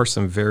there are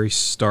some very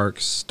stark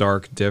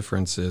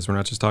differences. We're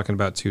not just talking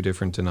about two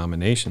different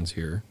denominations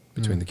here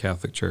between the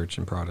Catholic Church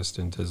and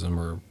Protestantism,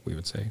 or we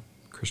would say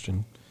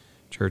Christian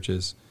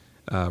churches.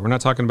 We're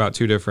not talking about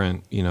two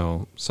different,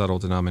 subtle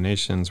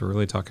denominations. We're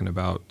really talking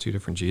about two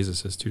different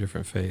Jesuses, two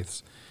different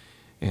faiths.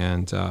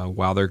 And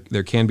while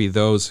there can be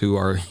those who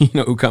are,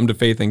 who come to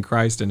faith in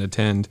Christ and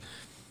attend,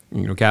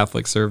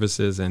 Catholic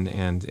services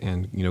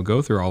and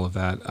go through all of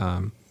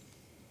that,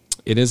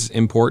 it is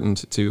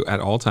important to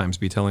at all times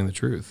be telling the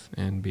truth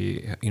and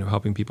be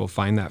helping people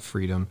find that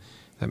freedom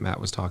that Matt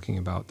was talking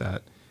about,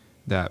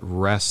 that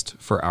rest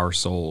for our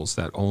souls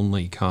that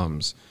only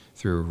comes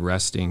through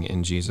resting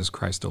in Jesus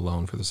Christ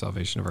alone for the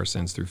salvation of our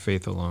sins, through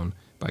faith alone,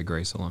 by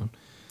grace alone.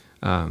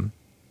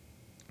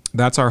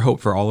 That's our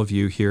hope for all of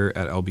you here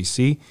at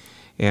LBC.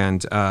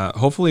 And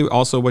hopefully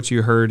also what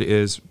you heard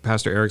is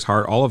Pastor Eric's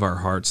heart, all of our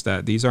hearts,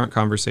 that these aren't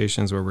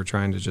conversations where we're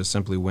trying to just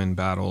simply win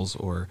battles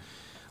or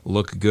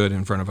look good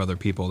in front of other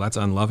people. That's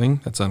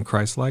unloving. That's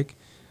unchristlike.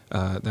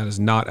 That is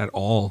not at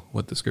all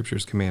what the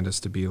Scriptures command us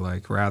to be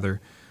like. Rather,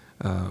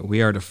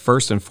 we are to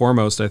first and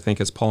foremost, I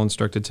think, as Paul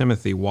instructed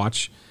Timothy,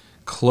 watch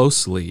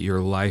closely your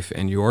life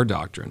and your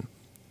doctrine.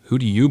 Who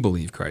do you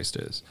believe Christ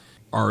is?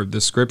 Are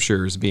the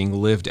scriptures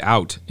being lived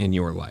out in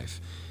your life?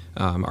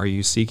 Are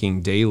you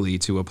seeking daily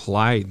to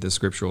apply the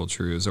scriptural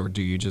truths, or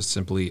do you just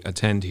simply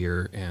attend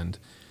here and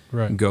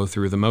go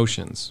through the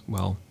motions?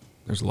 Well,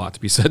 there's a lot to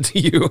be said to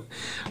you,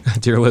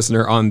 dear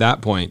listener, on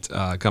that point.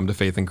 Come to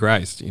faith in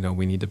Christ.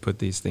 We need to put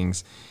these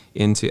things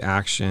into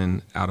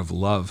action out of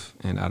love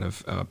and out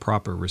of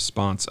proper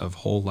response of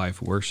whole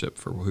life worship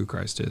for who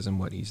Christ is and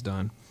what he's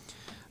done.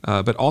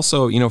 But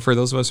also, for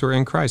those of us who are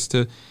in Christ,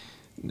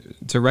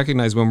 to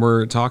recognize when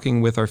we're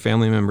talking with our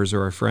family members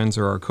or our friends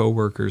or our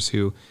coworkers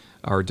who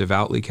are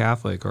devoutly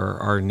Catholic or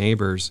our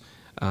neighbors,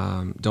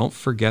 don't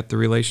forget the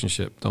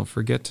relationship. Don't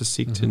forget to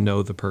seek to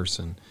know the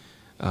person.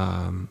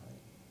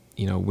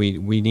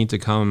 We need to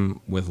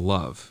come with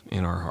love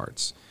in our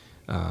hearts,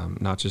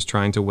 not just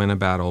trying to win a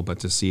battle, but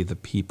to see the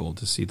people,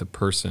 to see the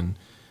person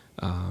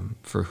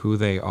for who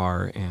they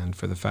are and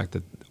for the fact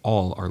that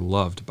all are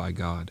loved by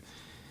God.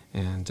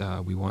 And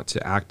we want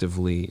to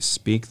actively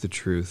speak the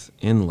truth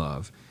in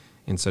love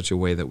in such a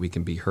way that we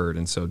can be heard.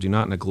 And so do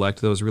not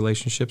neglect those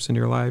relationships in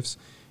your lives,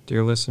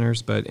 dear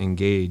listeners, but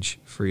engage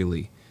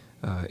freely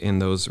in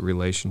those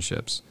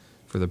relationships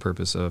for the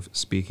purpose of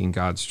speaking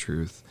God's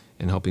truth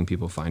and helping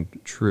people find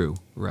true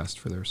rest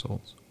for their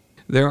souls.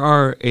 There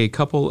are a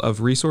couple of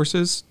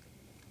resources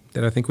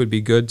that I think would be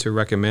good to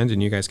recommend,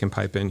 and you guys can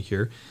pipe in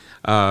here.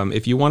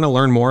 If you want to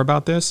learn more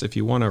about this, if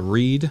you want to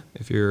read,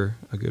 if you're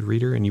a good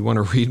reader and you want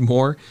to read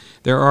more,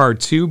 there are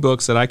 2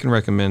 books that I can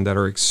recommend that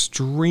are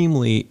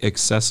extremely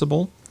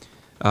accessible.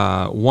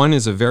 One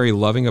is A Very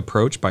Loving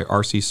Approach by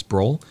R.C.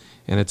 Sproul,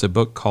 and it's a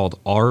book called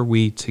Are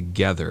We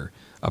Together?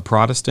 A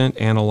Protestant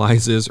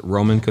Analyzes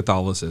Roman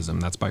Catholicism.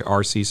 That's by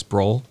R.C.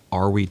 Sproul,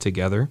 Are We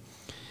Together?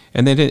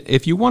 And then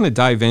if you want to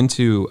dive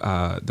into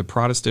the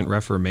Protestant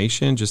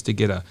Reformation, just to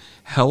get a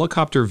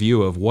helicopter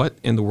view of what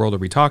in the world are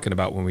we talking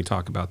about when we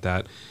talk about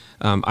that,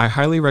 I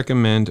highly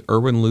recommend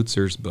Erwin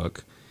Lutzer's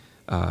book,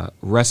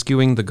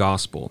 Rescuing the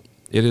Gospel.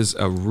 It is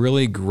a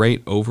really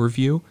great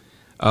overview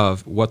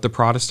of what the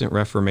Protestant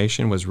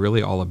Reformation was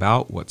really all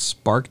about, what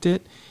sparked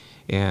it,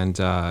 and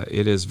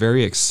it is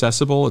very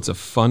accessible. It's a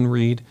fun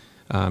read,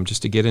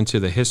 just to get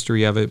into the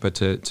history of it, but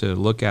to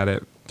look at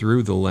it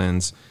through the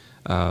lens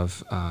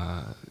of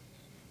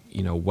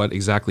what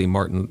exactly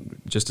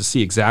just to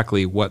see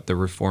exactly what the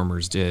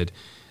reformers did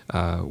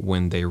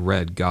when they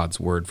read God's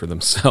word for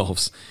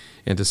themselves,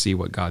 and to see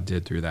what God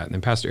did through that. And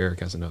then Pastor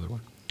Eric has another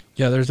one.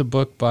 Yeah, there's a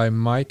book by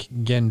Mike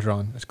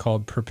Gendron. It's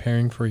called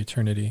Preparing for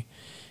Eternity.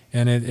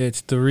 And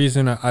it's the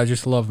reason I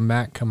just love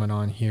Matt coming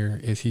on here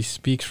is he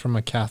speaks from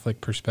a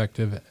Catholic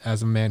perspective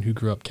as a man who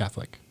grew up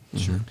Catholic.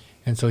 Sure.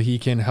 And so he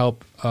can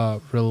help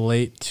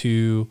relate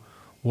to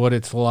what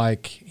it's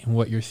like and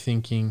what you're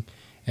thinking,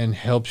 and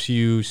helps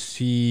you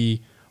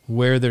see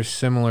where they're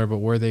similar but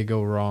where they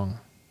go wrong.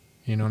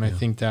 And I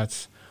think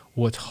that's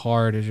what's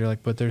hard is you're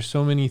like, but there's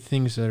so many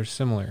things that are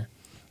similar.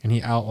 And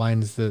he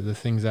outlines the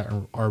things that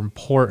are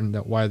important,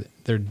 that why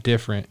they're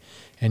different.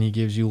 And he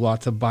gives you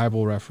lots of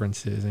Bible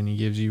references, and he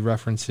gives you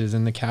references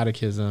in the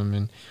catechism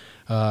and,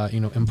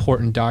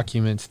 important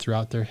documents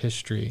throughout their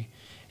history,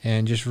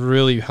 and just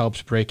really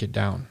helps break it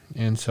down.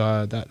 And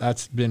so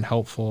that's been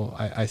helpful,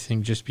 I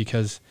think, just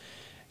because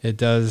it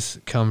does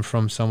come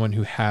from someone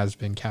who has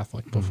been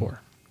Catholic before,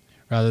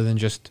 rather than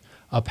just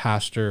a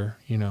pastor,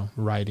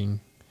 writing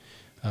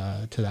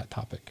to that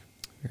topic.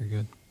 Very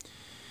good.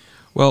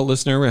 Well,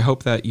 listener, I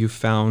hope that you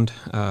found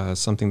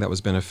something that was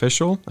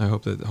beneficial. I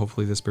hope that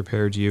hopefully this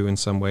prepared you in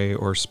some way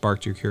or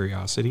sparked your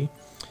curiosity.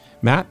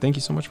 Matt, thank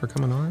you so much for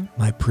coming on.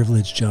 My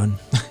privilege, John.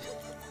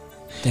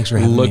 Thanks for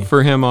having me. Look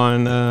for him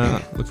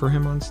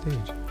on stage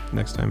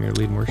next time you're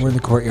leading worship. Or in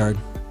the courtyard.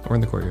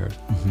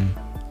 Mm-hmm.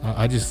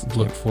 I just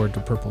look forward to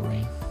Purple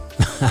Rain.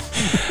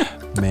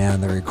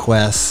 Man, the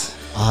requests.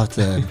 I'll have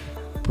to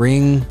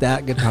bring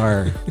that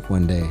guitar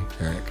one day,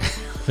 Eric.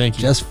 Thank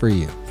you. Just for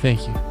you.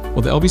 Thank you.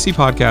 Well, the LBC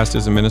podcast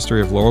is a ministry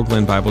of Laurel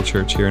Glen Bible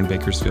Church here in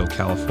Bakersfield,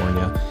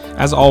 California.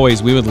 As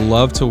always, we would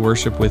love to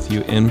worship with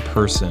you in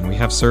person. We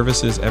have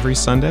services every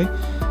Sunday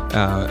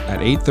at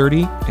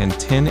 8:30 and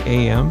 10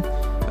 a.m.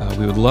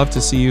 We would love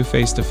to see you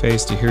face to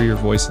face, to hear your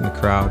voice in the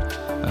crowd,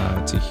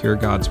 to hear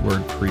God's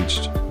word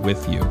preached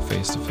with you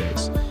face to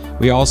face.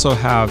 We also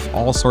have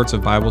all sorts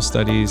of Bible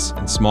studies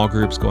and small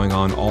groups going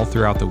on all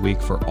throughout the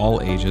week for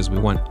all ages. We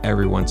want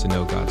everyone to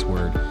know God's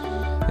word.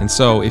 And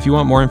so if you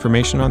want more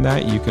information on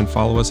that, you can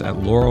follow us at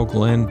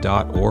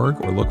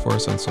laurelglen.org or look for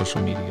us on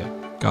social media.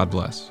 God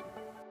bless.